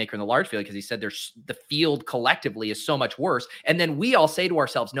the Millie Maker and the large field, because he said the field collectively is so much worse. And then we all say to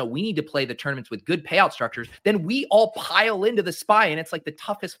ourselves, no, we need to play the tournaments with good payout structures. Then we all pile into the SPY and it's like the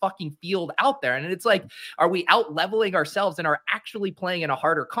toughest fucking field out there. And it's like, are we out leveling ourselves and are actually playing in a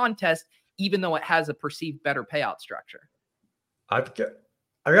harder contest, even though it has a perceived better payout structure?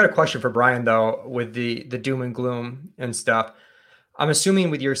 I've got a question for Brian, though, with the doom and gloom and stuff. I'm assuming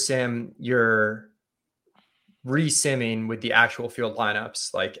with your sim, you're re-simming with the actual field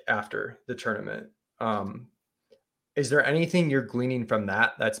lineups, like after the tournament. Is there anything you're gleaning from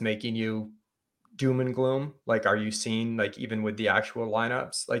that's making you doom and gloom? Like, are you seeing, like, even with the actual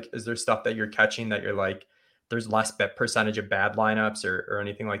lineups, like, is there stuff that you're catching that you're like, there's less percentage of bad lineups or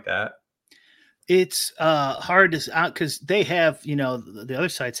anything like that? It's hard to because they have, the other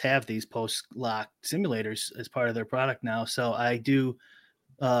sites have these post-lock simulators as part of their product now. So I do,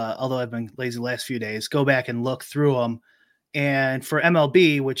 although I've been lazy the last few days, go back and look through them. And for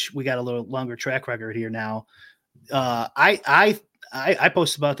MLB, which we got a little longer track record here now, I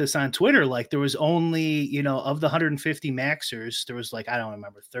posted about this on Twitter. Like there was only, of the 150 maxers, there was like, I don't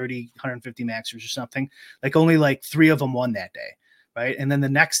remember, 150 maxers or something. Like only like 3 of them won that day. Right. And then the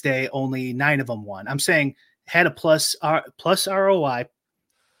next day, only 9 of them won. I'm saying had a plus ROI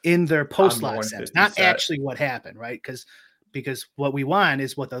in their post-lock sims, not actually what happened. Right. Because what we want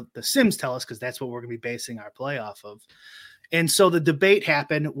is what the sims tell us, because that's what we're going to be basing our play off of. And so the debate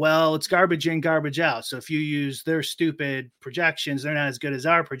happened. Well, it's garbage in, garbage out. So if you use their stupid projections, they're not as good as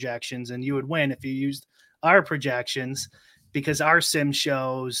our projections, and you would win if you used our projections. Because our sim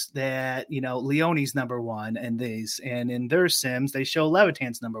shows that, Leone's number 1 and in their sims, they show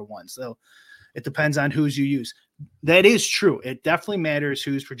Levitan's number 1. So it depends on whose you use. That is true. It definitely matters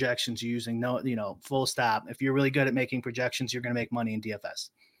whose projections you're using. No, full stop. If you're really good at making projections, you're going to make money in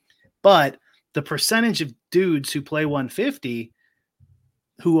DFS. But the percentage of dudes who play 150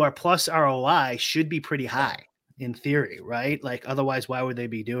 who are plus ROI should be pretty high in theory, right? Like otherwise, why would they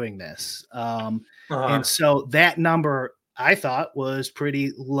be doing this? And so that number, I thought, was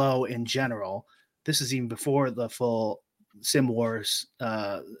pretty low in general. This is even before the full Sim Wars,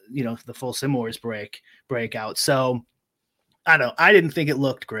 the full Sim Wars breakout. So I don't know. I didn't think it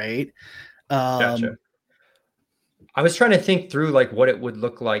looked great. Gotcha. I was trying to think through like what it would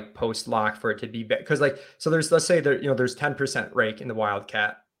look like post lock for it to be because so let's say there's 10% rake in the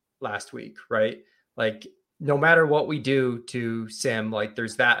Wildcat last week, right? Like no matter what we do to sim, like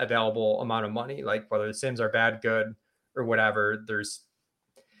there's that available amount of money, like whether the sims are bad, good, or whatever.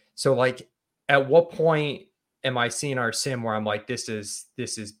 So like at what point am I seeing our sim where I'm like, this is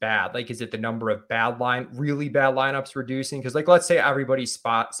bad? Like, is it the number of really bad lineups reducing? Because like, let's say everybody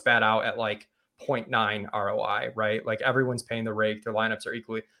spat out at like 0.9 ROI, right? Like everyone's paying the rake, their lineups are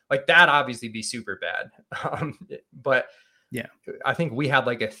equally like that, obviously be super bad. But yeah, I think we had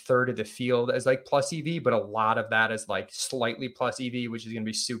like a third of the field as like plus EV, but a lot of that is like slightly plus EV, which is going to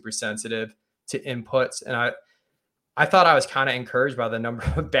be super sensitive to inputs. And I thought I was kind of encouraged by the number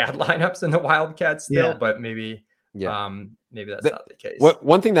of bad lineups in the Wildcats still, but maybe that's not the case.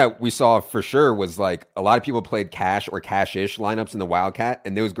 One thing that we saw for sure was like a lot of people played cash or cash-ish lineups in the Wildcat,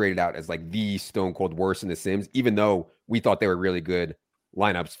 and those graded out as like the stone cold worst in the Sims, even though we thought they were really good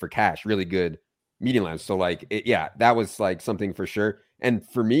lineups for cash, really good medium lineups. So like, that was like something for sure. And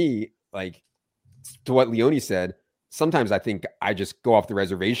for me, like to what Leone said, sometimes I think I just go off the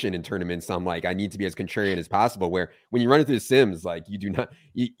reservation in tournaments. I'm like, I need to be as contrarian as possible, where when you run into the Sims, like you do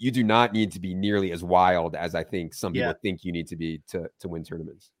not need to be nearly as wild as I think some people think you need to be to win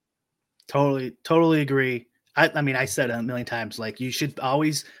tournaments. Totally agree. I mean, I said it a million times, like you should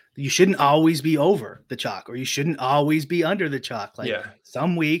always You shouldn't always be over the chalk, or you shouldn't always be under the chalk. Like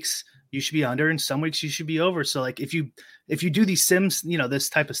some weeks you should be under and some weeks you should be over. So like if you do these sims, this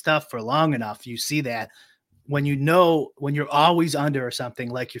type of stuff for long enough, you see that when you're always under or something,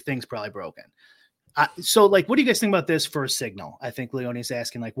 like your thing's probably broken. So like, what do you guys think about this for a signal? I think Leone's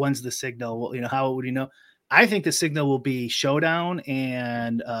asking like, when's the signal? Well, how would you know? I think the signal will be Showdown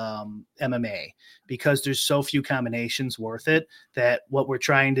and MMA, because there's so few combinations worth it, that what we're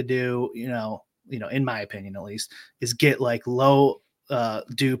trying to do, in my opinion at least, is get like low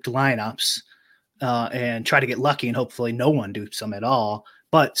duped lineups and try to get lucky, and hopefully no one dupes them at all,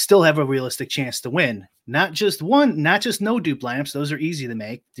 but still have a realistic chance to win. Not just no dupe lineups. Those are easy to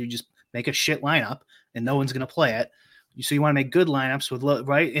make. You just make a shit lineup and no one's going to play it. So you want to make good lineups with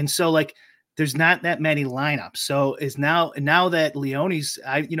right. And so like, there's not that many lineups. So is now that Leone's,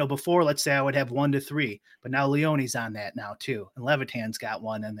 before, let's say I would have 1 to 3, but now Leone's on that now too. And Levitan's got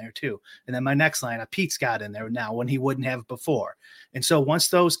one in there too. And then my next lineup, Pete's got in there now when he wouldn't have before. And so once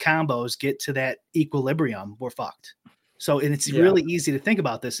those combos get to that equilibrium, we're fucked. So, and it's really easy to think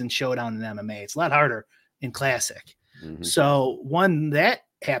about this in Showdown and MMA. It's a lot harder in Classic. Mm-hmm. So when that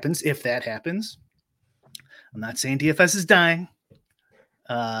happens, if that happens, I'm not saying DFS is dying.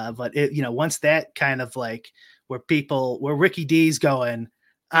 But once that kind of like where Ricky D's going,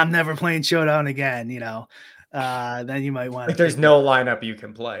 I'm never playing Showdown again, then you might want like there's no lineup you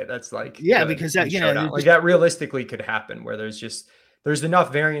can play. That's like, because that, like that realistically could happen where there's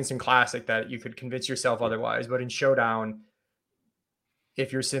enough variance in Classic that you could convince yourself otherwise. But in Showdown,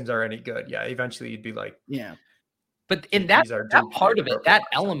 if your sims are any good, eventually you'd be like, But in that part of it, that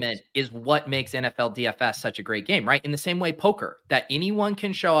element is what makes NFL DFS such a great game, right? In the same way, poker, that anyone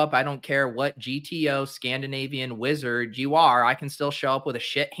can show up. I don't care what GTO, Scandinavian wizard you are. I can still show up with a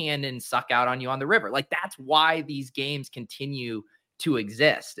shit hand and suck out on you on the river. Like that's why these games continue to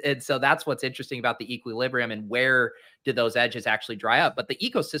exist. And so that's what's interesting about the equilibrium and where do those edges actually dry up. But the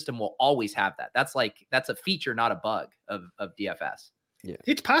ecosystem will always have that. That's a feature, not a bug of DFS. Yeah,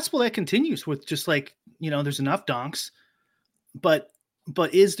 it's possible that continues with just like, there's enough donks, but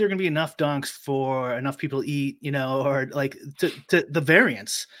is there going to be enough donks for enough people to eat, or like to the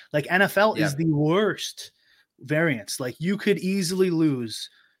variance? Like NFL is the worst variance. Like you could easily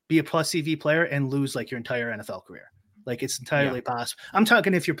be a plus CV player and lose like your entire NFL career. Like it's entirely possible. I'm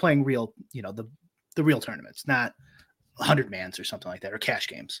talking if you're playing real, the real tournaments, not 100 mans or something like that, or cash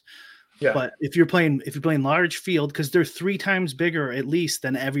games. Yeah. But if you're playing large field, because they're 3 times bigger at least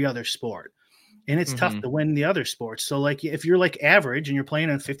than every other sport, and it's tough to win the other sports. So like if you're like average and you're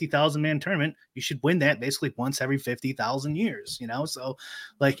playing a 50,000 man tournament, you should win that basically once every 50,000 years. So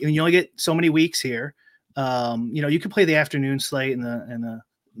like you only get so many weeks here. You can play the afternoon slate and the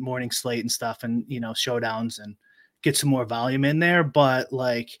morning slate and stuff, and showdowns and get some more volume in there. But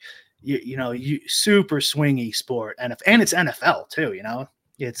like you super swingy sport, and it's NFL too.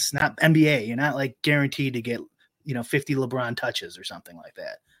 It's not NBA. You're not like guaranteed to get, 50 LeBron touches or something like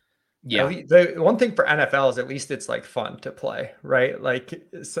that. Yeah. The one thing for NFL is at least it's like fun to play, right? Like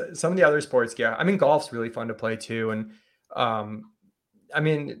some of the other sports. Yeah. I mean, golf's really fun to play too. And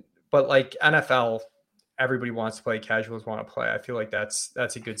but like NFL, everybody wants to play, casuals want to play. I feel like that's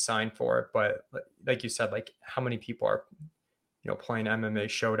a good sign for it. But like you said, like how many people are, playing MMA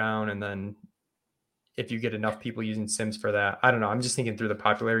Showdown, and then if you get enough people using sims for that, I don't know. I'm just thinking through the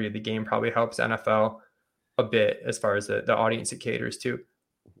popularity of the game probably helps NFL a bit as far as the audience it caters to.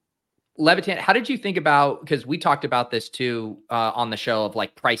 Levitan, how did you think about, because we talked about this too on the show of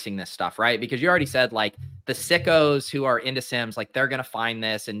like pricing this stuff, right? Because you already said like the sickos who are into sims, like they're going to find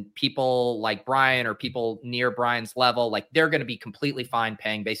this, and people like Brian or people near Brian's level, like they're going to be completely fine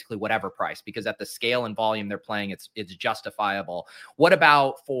paying basically whatever price, because at the scale and volume they're playing, it's justifiable. What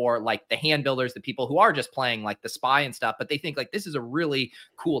about for like the hand builders, the people who are just playing like the spy and stuff, but they think like this is a really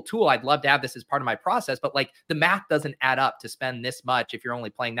cool tool. I'd love to have this as part of my process, but like the math doesn't add up to spend this much if you're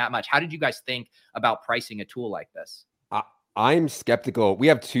only playing that much. How did you guys think about pricing a tool like this? I'm skeptical. We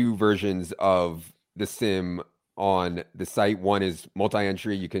have 2 versions of the sim on the site. One is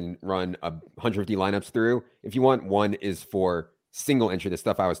multi-entry. You can run 150 lineups through. If you want, one is for single entry, the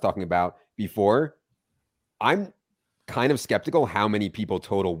stuff I was talking about before. I'm kind of skeptical how many people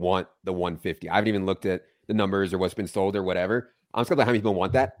total want the 150. I haven't even looked at the numbers or what's been sold or whatever. I'm skeptical how many people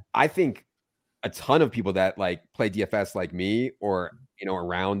want that. I think a ton of people that like play DFS like me or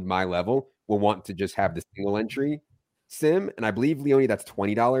around my level will want to just have the single entry sim. And I believe, Leone, that's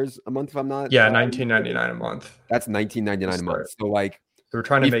 $20 a month if I'm not. Yeah, $19.99 a month. That's $19.99 a month. So like we're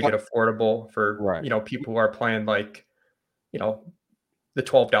trying to make it affordable for people who are playing like the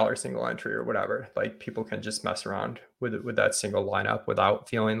 $12 single entry or whatever. Like people can just mess around with that single lineup without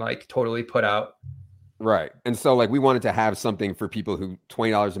feeling like totally put out. Right. And so like we wanted to have something for people who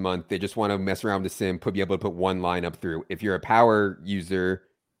 $20 a month, they just want to mess around with the sim, be able to put one lineup through. If you're a power user,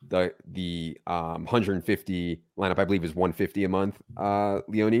 the 150 lineup, I believe, is 150 a month,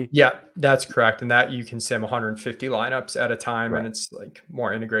 Leone. Yeah, that's correct. And that you can sim 150 lineups at a time, Right. and it's like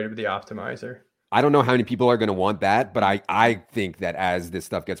more integrated with the optimizer. I don't know how many people are going to want that, but I think that as this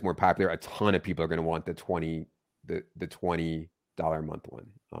stuff gets more popular, a ton of people are going to want the $20 a month one.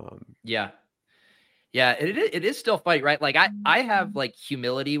 Yeah, it is still fight, right? Like I have like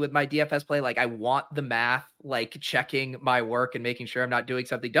humility with my DFS play. Like I want the math, like checking my work and making sure I'm not doing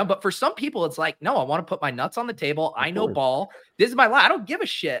something dumb. But for some people, it's like, no, I want to put my nuts on the table. I know ball. This is my life. I don't give a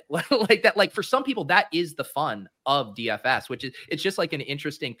shit like that. Like for some people, that is the fun of DFS, which is, it's just like an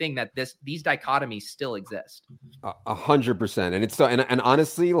interesting thing that these dichotomies still exist. 100%. And it's so, and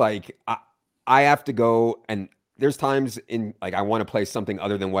honestly, like I have to go, and there's times in like, I want to play something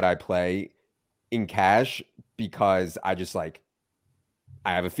other than what I play in cash because I just like,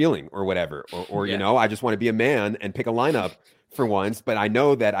 I have a feeling or whatever, or you know, I just want to be a man and pick a lineup for once, but I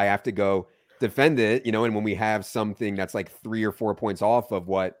know that I have to go defend it, you know, and when we have something that's like 3 or 4 points off of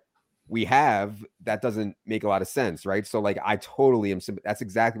what we have, that doesn't make a lot of sense, right? So like, I totally am, that's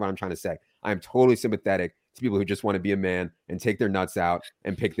exactly what I'm trying to say. I'm totally sympathetic to people who just want to be a man and take their nuts out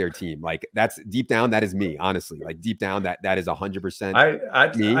and pick their team. Like that's deep down, that is me, honestly. Like deep down, that is 100%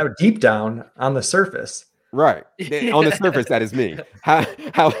 I deep down on the surface. Right. On the surface, that is me.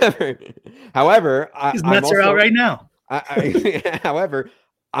 However, his nuts are out right now. However,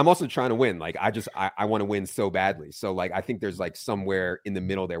 I'm also trying to win. Like I want to win so badly. So like, I think there's like somewhere in the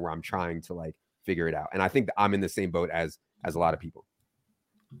middle there where I'm trying to like figure it out. And I think that I'm in the same boat as a lot of people.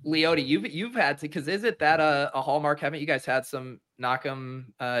 Leone, you've had to, because is it that a hallmark? Haven't you guys had some knock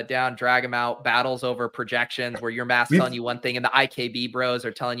them down, drag them out battles over projections where your math's telling you one thing and the IKB bros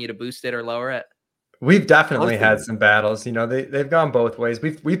are telling you to boost it or lower it? We've definitely had some battles. You know, they've gone both ways.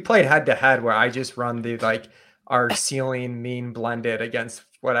 We've played head to head where I just run the like our ceiling mean blended against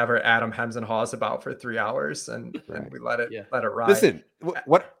whatever Adam hems and haws about for 3 hours, and we let it ride. Listen,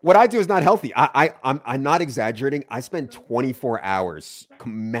 what I do is not healthy. I'm not exaggerating. I spent 24 hours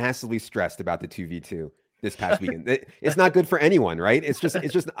massively stressed about the 2v2 this past weekend. It's not good for anyone, right? It's just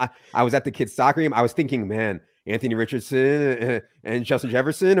I was at the kids' soccer game. I was thinking, man, Anthony Richardson and Justin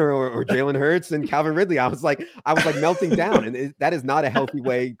Jefferson or Jalen Hurts and Calvin Ridley. I was like melting down, and that is not a healthy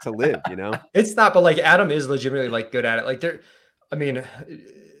way to live, you know? It's not, but like Adam is legitimately like good at it. Like I mean,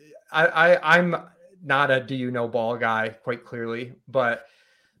 I'm not a do you know ball guy quite clearly, but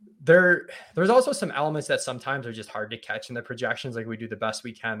there's also some elements that sometimes are just hard to catch in the projections. Like we do the best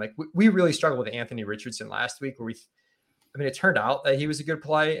we can. Like we really struggled with Anthony Richardson last week where it turned out that he was a good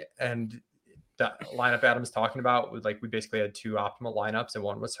play, and the lineup Adam's talking about was like, we basically had 2 optimal lineups, and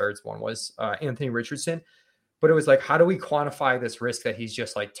one was Hurts, one was Anthony Richardson. But it was like, how do we quantify this risk that he's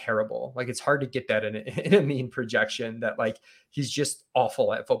just like terrible? Like, it's hard to get that in a mean projection that like, he's just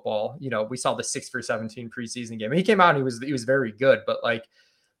awful at football. You know, we saw the 6 for 17 preseason game. He came out and he was very good, but like,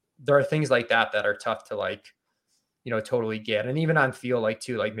 there are things like that are tough to like, you know, totally get. And even on field, like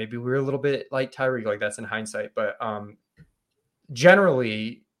too, like maybe we were a little bit like Tyreek, like that's in hindsight, but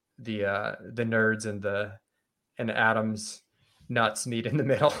generally the nerds and Adam's nuts meet in the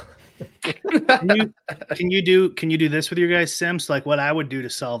middle. Can you do this with your guys' sims? Like what I would do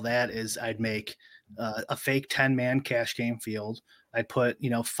to solve that is I'd make a fake 10-man cash game field. I'd put,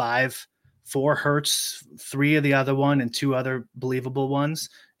 4 Hurts, 3 of the other one, and 2 other believable ones,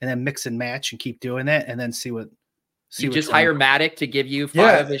 and then mix and match and keep doing that, and then see what. You just hire Matic to give you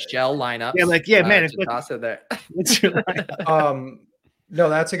 5 of his shell lineups. Yeah, Matic. Toss it there. What's your lineup? No,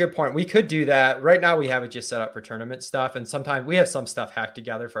 that's a good point. We could do that. Right now we have it just set up for tournament stuff. And sometimes we have some stuff hacked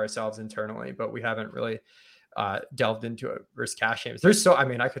together for ourselves internally, but we haven't really delved into it versus cash games.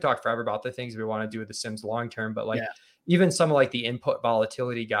 I could talk forever about the things we want to do with the sims long-term, but even some of like the input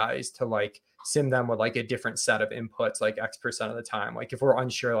volatility guys to like sim them with like a different set of inputs, like X% of the time. Like if we're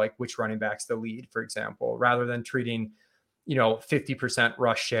unsure, like which running back's the lead, for example, rather than treating, 50%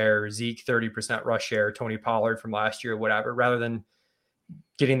 rush share, Zeke, 30% rush share, Tony Pollard from last year, whatever, rather than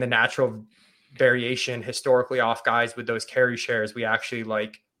getting the natural variation historically off guys with those carry shares, we actually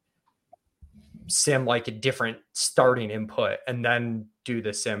like sim like a different starting input and then do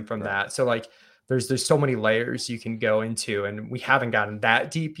the sim from that. So like there's so many layers you can go into, and we haven't gotten that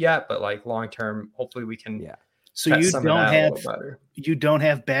deep yet, but like long-term, hopefully we can. Yeah. So you don't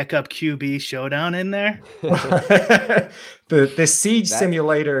have backup QB showdown in there? the siege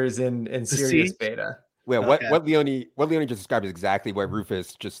simulators in serious beta. Well, Okay. what Leone just described is exactly what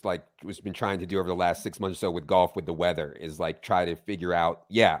Rufus just like was been trying to do over the last 6 months or so with golf with the weather, is like try to figure out,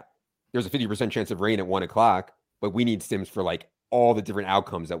 yeah, there's a 50% chance of rain at 1:00, but we need sims for like all the different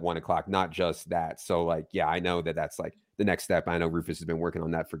outcomes at 1:00, not just that. So like, yeah, I know that's like the next step. I know Rufus has been working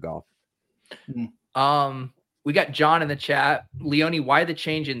on that for golf. We got John in the chat. Leone, why the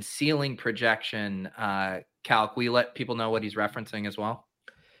change in ceiling projection? Calc, will you let people know what he's referencing as well?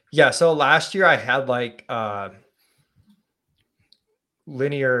 Yeah. So last year I had like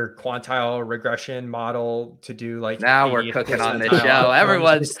linear quantile regression model to do like now we're cooking on this show. Outcomes.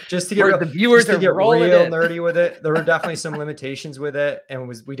 Everyone's just to get the viewers just to get rolling real in. nerdy with it. There were definitely some limitations with it, and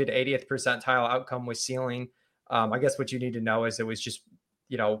we did 80th percentile outcome with ceiling. I guess what you need to know is it was just,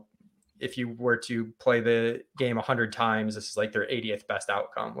 if you were to play the game 100 times, this is like their 80th best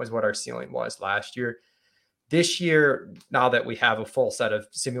outcome was what our ceiling was last year. This year, now that we have a full set of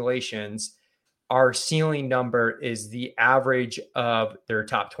simulations, our ceiling number is the average of their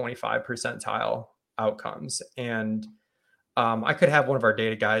top 25 percentile outcomes. And I could have one of our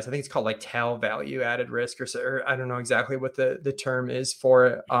data guys, I think it's called like TAL value added risk, or I don't know exactly what the term is for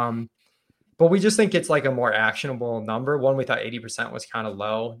it. But we just think it's like a more actionable number. One, we thought 80% was kind of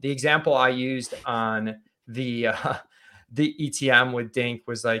low. The example I used on the ETM with Dink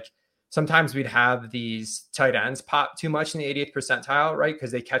was like, sometimes we'd have these tight ends pop too much in the 80th percentile, right? Because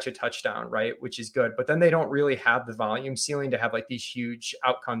they catch a touchdown, right? Which is good. But then they don't really have the volume ceiling to have like these huge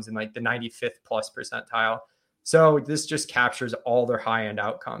outcomes in like the 95th plus percentile. So this just captures all their high end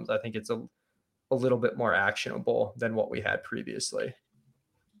outcomes. I think it's a little bit more actionable than what we had previously.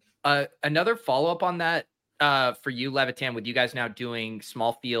 Another follow-up on that for you, Levitan, with you guys now doing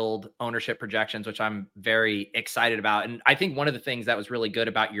small field ownership projections, which I'm very excited about. And I think one of the things that was really good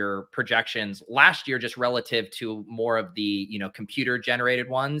about your projections last year, just relative to more of the, computer generated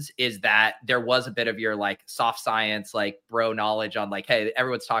ones, is that there was a bit of your like soft science, like bro knowledge on like, hey,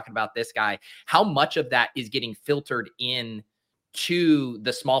 everyone's talking about this guy. How much of that is getting filtered in to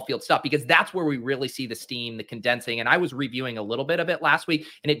the small field stuff? Because that's where we really see the steam, the condensing. And I was reviewing a little bit of it last week,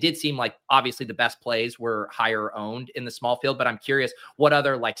 and it did seem like obviously the best plays were higher owned in the small field, but I'm curious what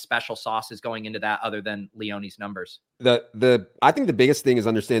other like special sauce is going into that other than Leone's numbers. I think the biggest thing is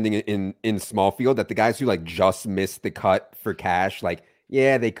understanding in small field that the guys who like just missed the cut for cash, like,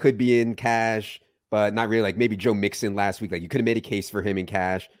 yeah, they could be in cash, but not really. Like maybe Joe Mixon last week, like you could have made a case for him in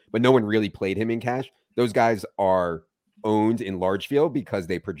cash, but no one really played him in cash. Those guys are owned in large field because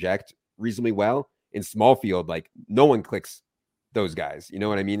they project reasonably well. In small field, like no one clicks those guys, you know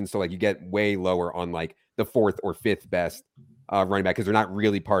what I mean? And so like you get way lower on like the 4th or 5th best running back because they're not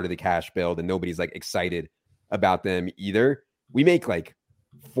really part of the cash build and nobody's like excited about them either. We make like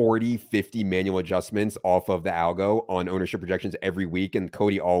 40, 50 manual adjustments off of the algo on ownership projections every week, and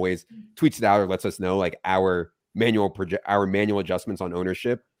Cody always tweets it out or lets us know like our manual adjustments on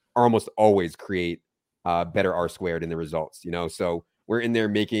ownership are almost always create better R squared in the results, so we're in there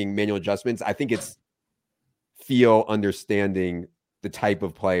making manual adjustments. I think it's understanding the type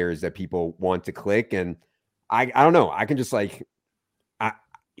of players that people want to click. And I don't know, I can just like,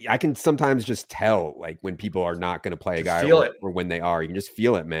 I can sometimes just tell like when people are not going to play a guy or when they are. You can just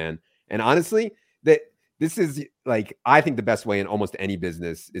feel it, man. And honestly, that this is like, I think the best way in almost any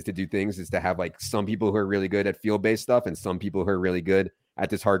business is to do things is to have like some people who are really good at field-based stuff and some people who are really good at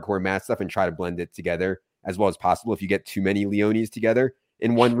this hardcore math stuff and try to blend it together as well as possible. If you get too many Leones together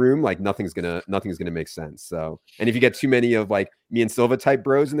in one room, like nothing's gonna make sense. So, and if you get too many of like me and Silva type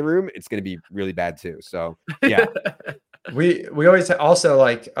bros in the room, it's gonna be really bad too. So yeah. we always also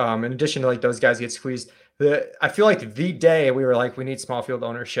like in addition to like those guys get squeezed, I feel like the day we were like we need small field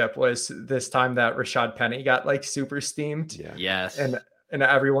ownership was this time that Rashad Penny got like super steamed. Yeah. Yes. And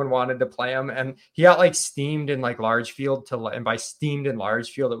everyone wanted to play him, and he got like steamed in like large field and by steamed in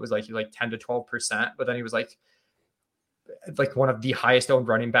large field, it was like 10 to 12%, but then he was like one of the highest owned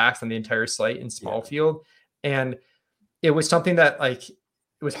running backs on the entire slate in small field. And it was something that like,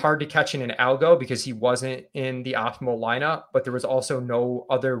 it was hard to catch in an algo because he wasn't in the optimal lineup, but there was also no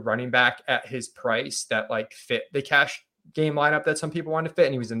other running back at his price that like fit the cash game lineup that some people wanted to fit.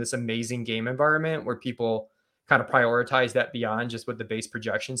 And he was in this amazing game environment where people kind of prioritize that beyond just what the base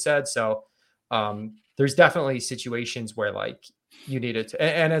projection said. So there's definitely situations where like you need it.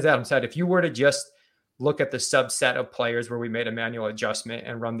 And as Adam said, if you were to just look at the subset of players where we made a manual adjustment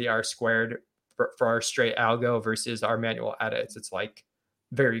and run the R squared for our straight algo versus our manual edits, it's like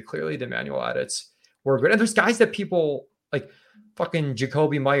very clearly the manual edits were good. And there's guys that people like, fucking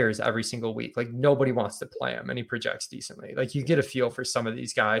Jacoby Myers every single week. Like nobody wants to play him and he projects decently. Like you get a feel for some of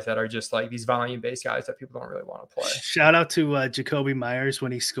these guys that are just like these volume-based guys that people don't really want to play. Shout out to Jacoby Myers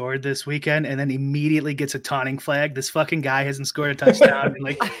when he scored this weekend and then immediately gets a taunting flag. This fucking guy hasn't scored a touchdown in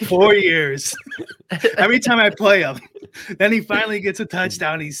like 4 years. Every time I play him, then he finally gets a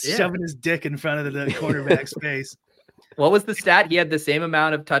touchdown. He's shoving his dick in front of the cornerback's face. What was the stat? He had the same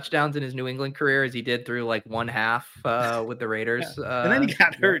amount of touchdowns in his New England career as he did through like one half with the Raiders. Yeah. And then he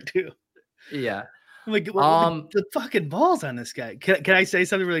got hurt too. Yeah. I'm like, the fucking balls on this guy. Can I say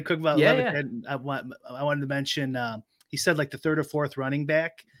something really quick about Levitan? I wanted to mention, he said like the third or fourth running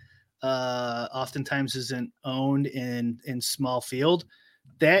back oftentimes isn't owned in small field.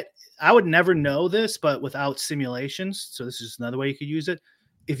 That I would never know this, but without simulations. So this is another way you could use it.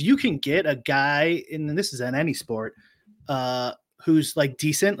 If you can get a guy, and this is in any sport, who's like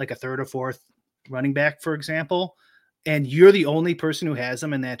decent, like a third or fourth running back, for example, and you're the only person who has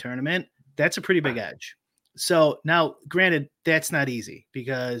them in that tournament, that's a pretty big edge. So now, granted, that's not easy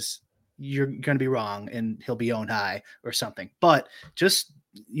because you're going to be wrong and he'll be owned high or something. But just,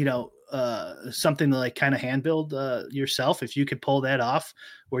 something to like kind of hand build yourself. If you could pull that off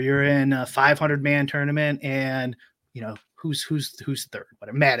where you're in a 500-man tournament and, who's third,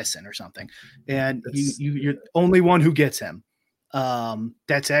 but Madison or something. And you're the only one who gets him.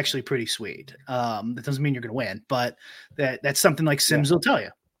 That's actually pretty sweet. That doesn't mean you're going to win, but that's something like Sims will tell you.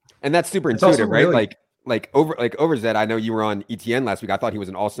 And that's super intuitive, right? Really... Like Overzet, I know you were on ETN last week. I thought he was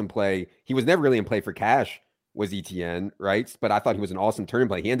an awesome play. He was never really in play for cash, was ETN, right? But I thought he was an awesome turn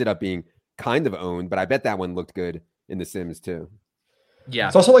play. He ended up being kind of owned, but I bet that one looked good in the Sims too. Yeah,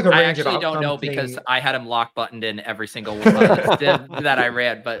 it's also like a range. I actually don't know because I had him lock buttoned in every single sim that I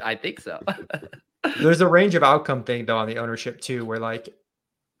ran, but I think so. There's a range of outcome thing though on the ownership too, where like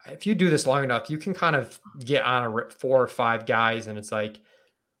if you do this long enough, you can kind of get on 4 or 5 guys, and it's like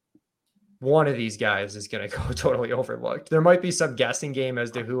one of these guys is going to go totally overlooked. There might be some guessing game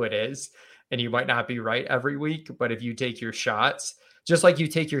as to who it is, and you might not be right every week. But if you take your shots, just like you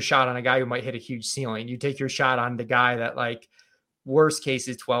take your shot on a guy who might hit a huge ceiling, you take your shot on the guy that like worst case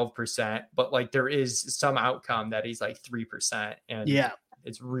is 12%, but like there is some outcome that he's like 3%. And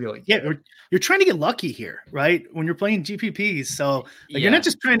it's really good. You're trying to get lucky here, right? When you're playing GPPs. So like, you're not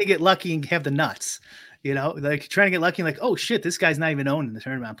just trying to get lucky and have the nuts, like trying to get lucky and like, oh shit, this guy's not even owned in the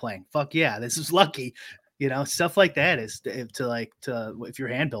tournament I'm playing. Fuck yeah, this is lucky. Stuff like that is to if you're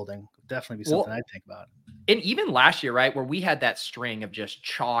hand building, definitely be something I'd think about. And even last year, right, where we had that string of just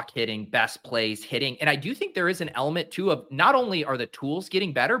chalk hitting, best plays hitting. And I do think there is an element too of not only are the tools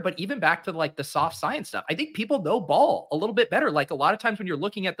getting better, but even back to like the soft science stuff. I think people know ball a little bit better. Like a lot of times when you're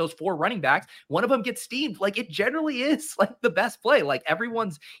looking at those 4 running backs, one of them gets steamed. Like it generally is like the best play. Like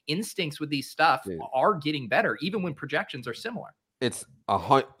everyone's instincts with these stuff are getting better, even when projections are similar. It's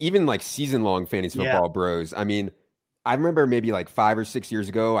even like season-long fantasy football bros. I mean, I remember maybe like 5 or 6 years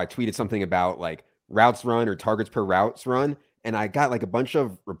ago, I tweeted something about like routes run or targets per routes run. And I got like a bunch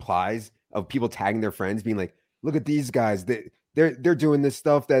of replies of people tagging their friends being like, look at these guys. They're doing this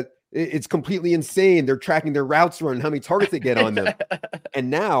stuff that it's completely insane. They're tracking their routes run, how many targets they get on them.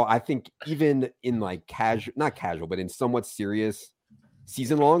 And now I think even in like not casual, but in somewhat serious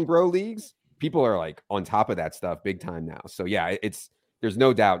season-long bro leagues, people are like on top of that stuff big time now. So yeah, there's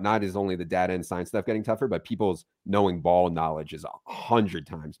no doubt not is only the data and science stuff getting tougher, but people's knowing ball knowledge is 100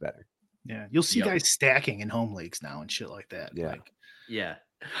 times better. Yeah. You'll see guys stacking in home leagues now and shit like that. Yeah.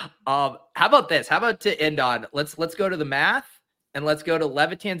 How about this? How about to end on, let's go to the math and let's go to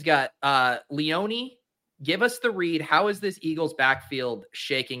Levitan's got Leone. Give us the read. How is this Eagles backfield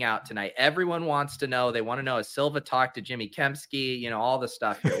shaking out tonight? Everyone wants to know. They want to know, has Silva talked to Jimmy Kempski? All the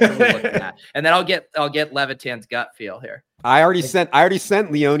stuff here. What are we looking at? And then I'll get Levitan's gut feel here. I already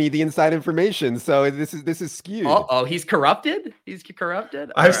sent Leone the inside information, so this is skewed. Oh, he's corrupted. He's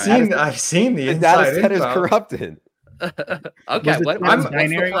corrupted. I've seen the inside info. Is corrupted. Okay,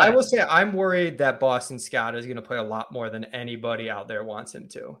 I will say I'm worried that Boston Scott is going to play a lot more than anybody out there wants him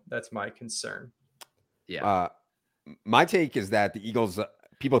to. That's my concern. Yeah. My take is that the Eagles,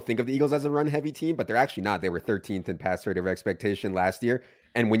 people think of the Eagles as a run-heavy team, but they're actually not. They were 13th in pass rate over expectation last year.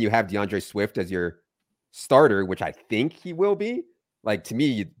 And when you have DeAndre Swift as your starter, which I think he will be, like to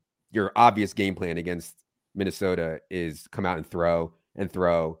me, your obvious game plan against Minnesota is come out and throw and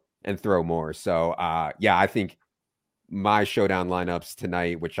throw and throw more. So, I think my showdown lineups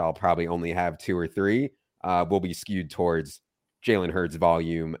tonight, which I'll probably only have 2 or 3, will be skewed towards Jalen Hurts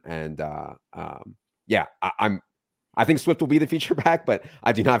volume and I think Swift will be the feature back, but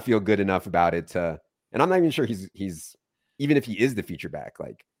I do not feel good enough about it and I'm not even sure he's even if he is the feature back,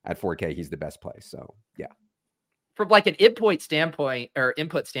 like at 4K, he's the best play. So yeah. from like an input standpoint,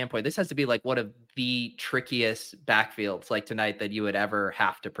 this has to be like one of the trickiest backfields like tonight that you would ever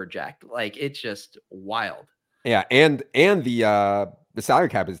have to project. Like it's just wild. Yeah, and the salary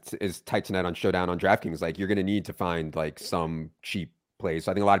cap is tight tonight on Showdown on DraftKings. Like you're going to need to find like some cheap plays.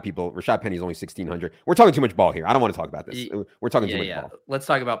 So I think a lot of people. Rashad Penny's only 1,600. We're talking too much ball here. I don't want to talk about this. We're talking too much ball. Let's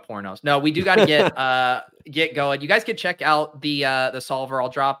talk about pornos. No, we do got to get going. You guys can check out the solver. I'll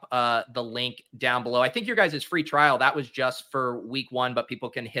drop the link down below. I think your guys' free trial that was just for week 1, but people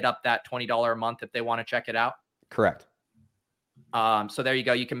can hit up that $20 a month if they want to check it out. Correct. So there you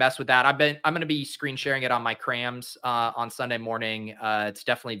go. You can mess with that. I'm going to be screen sharing it on my crams on Sunday morning. It's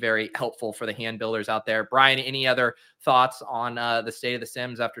definitely very helpful for the hand builders out there. Brian, any other thoughts on the state of the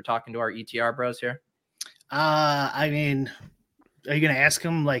Sims after talking to our ETR bros here? I mean, are you going to ask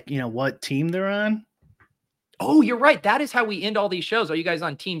them like, what team they're on? Oh, you're right. That is how we end all these shows. Are you guys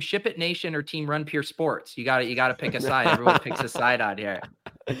on Team Ship It Nation or Team Run Pure Sports? You got to pick a side. Everyone picks a side out here.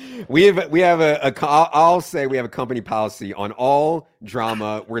 I'll say we have a company policy on all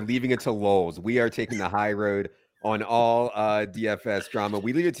drama. We're leaving it to Lolz. We are taking the high road on all DFS drama.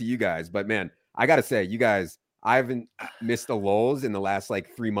 We leave it to you guys. But man, I got to say, you guys, I haven't missed the Lolz in the last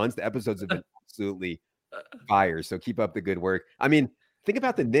like 3 months. The episodes have been absolutely fire. So keep up the good work. I mean, think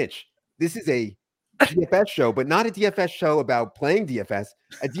about the niche. This is a DFS show, but not a DFS show about playing DFS,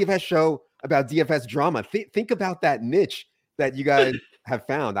 a DFS show about DFS drama. Think about that niche that you guys have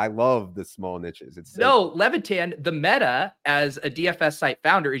found. I love the small niches. Levitan, the meta as a DFS site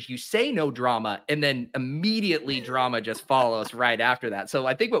founder is you say no drama and then immediately drama just follows right after that. So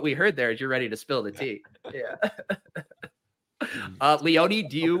I think what we heard there is you're ready to spill the tea. Yeah.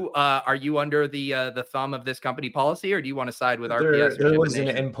 Leone, are you under the thumb of this company policy, or do you want to side with RPS? There was an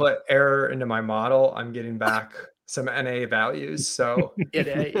input error into my model. I'm getting back some NA values, so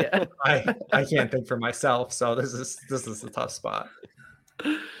yeah. I can't think for myself. So this is a tough spot.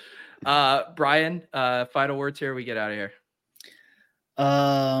 Brian, final words here. We get out of here.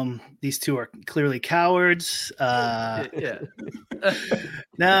 These two are clearly cowards. Yeah.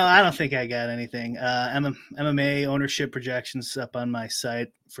 No, I don't think I got anything. MMA ownership projections up on my site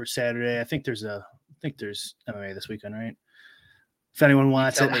for Saturday. I think there's MMA this weekend, right? If anyone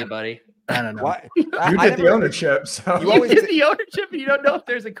wants Tell me, buddy. I don't know. Why? You did the ownership, so you did the ownership, and you don't know if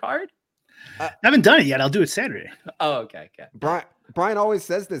there's a card. I haven't done it yet. I'll do it Saturday. Oh, okay. Brian always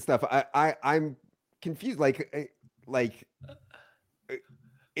says this stuff. I'm confused. Like.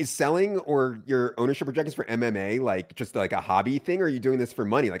 Is selling or your ownership projections for MMA like just like a hobby thing, or are you doing this for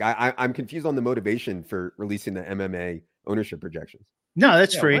money? Like I'm confused on the motivation for releasing the MMA ownership projections. No,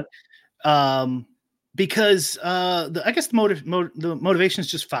 that's free. Because I guess the motivation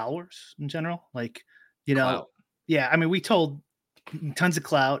is just followers in general. Like, Clout. Yeah. I mean, we told tons of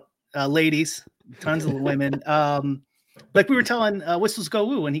clout, ladies, tons of women. Like we were telling Whistles Go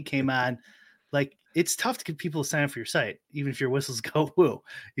Woo when he came on, like, it's tough to get people to sign up for your site, even if your Whistles Go Woo.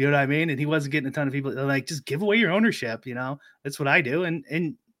 You know what I mean? And he wasn't getting a ton of people. Like, just give away your ownership. That's what I do.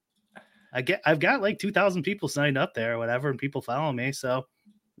 And I've got like 2,000 people signed up there or whatever, and people follow me. So,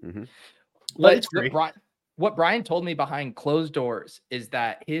 but it's free. What Brian told me behind closed doors is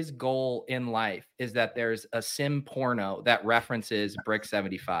that his goal in life is that there's a sim porno that references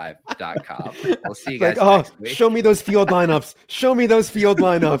brick75.com. We'll see you guys next week. Show me those field lineups. Show me those field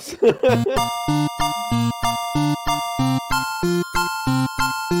lineups.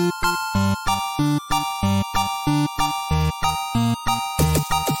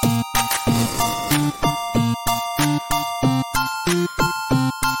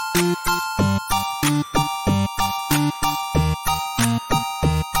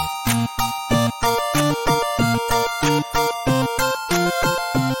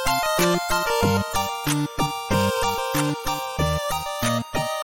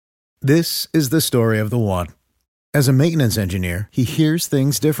 This is the story of the one. As a maintenance engineer, he hears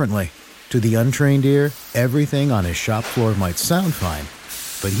things differently. To the untrained ear, everything on his shop floor might sound fine,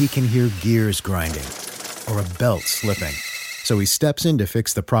 but he can hear gears grinding or a belt slipping. So he steps in to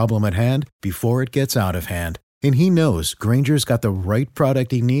fix the problem at hand before it gets out of hand. And he knows Grainger's got the right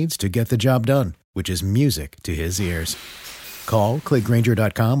product he needs to get the job done, which is music to his ears. Call, click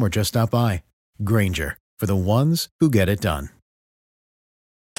Grainger.com, or just stop by. Grainger, for the ones who get it done.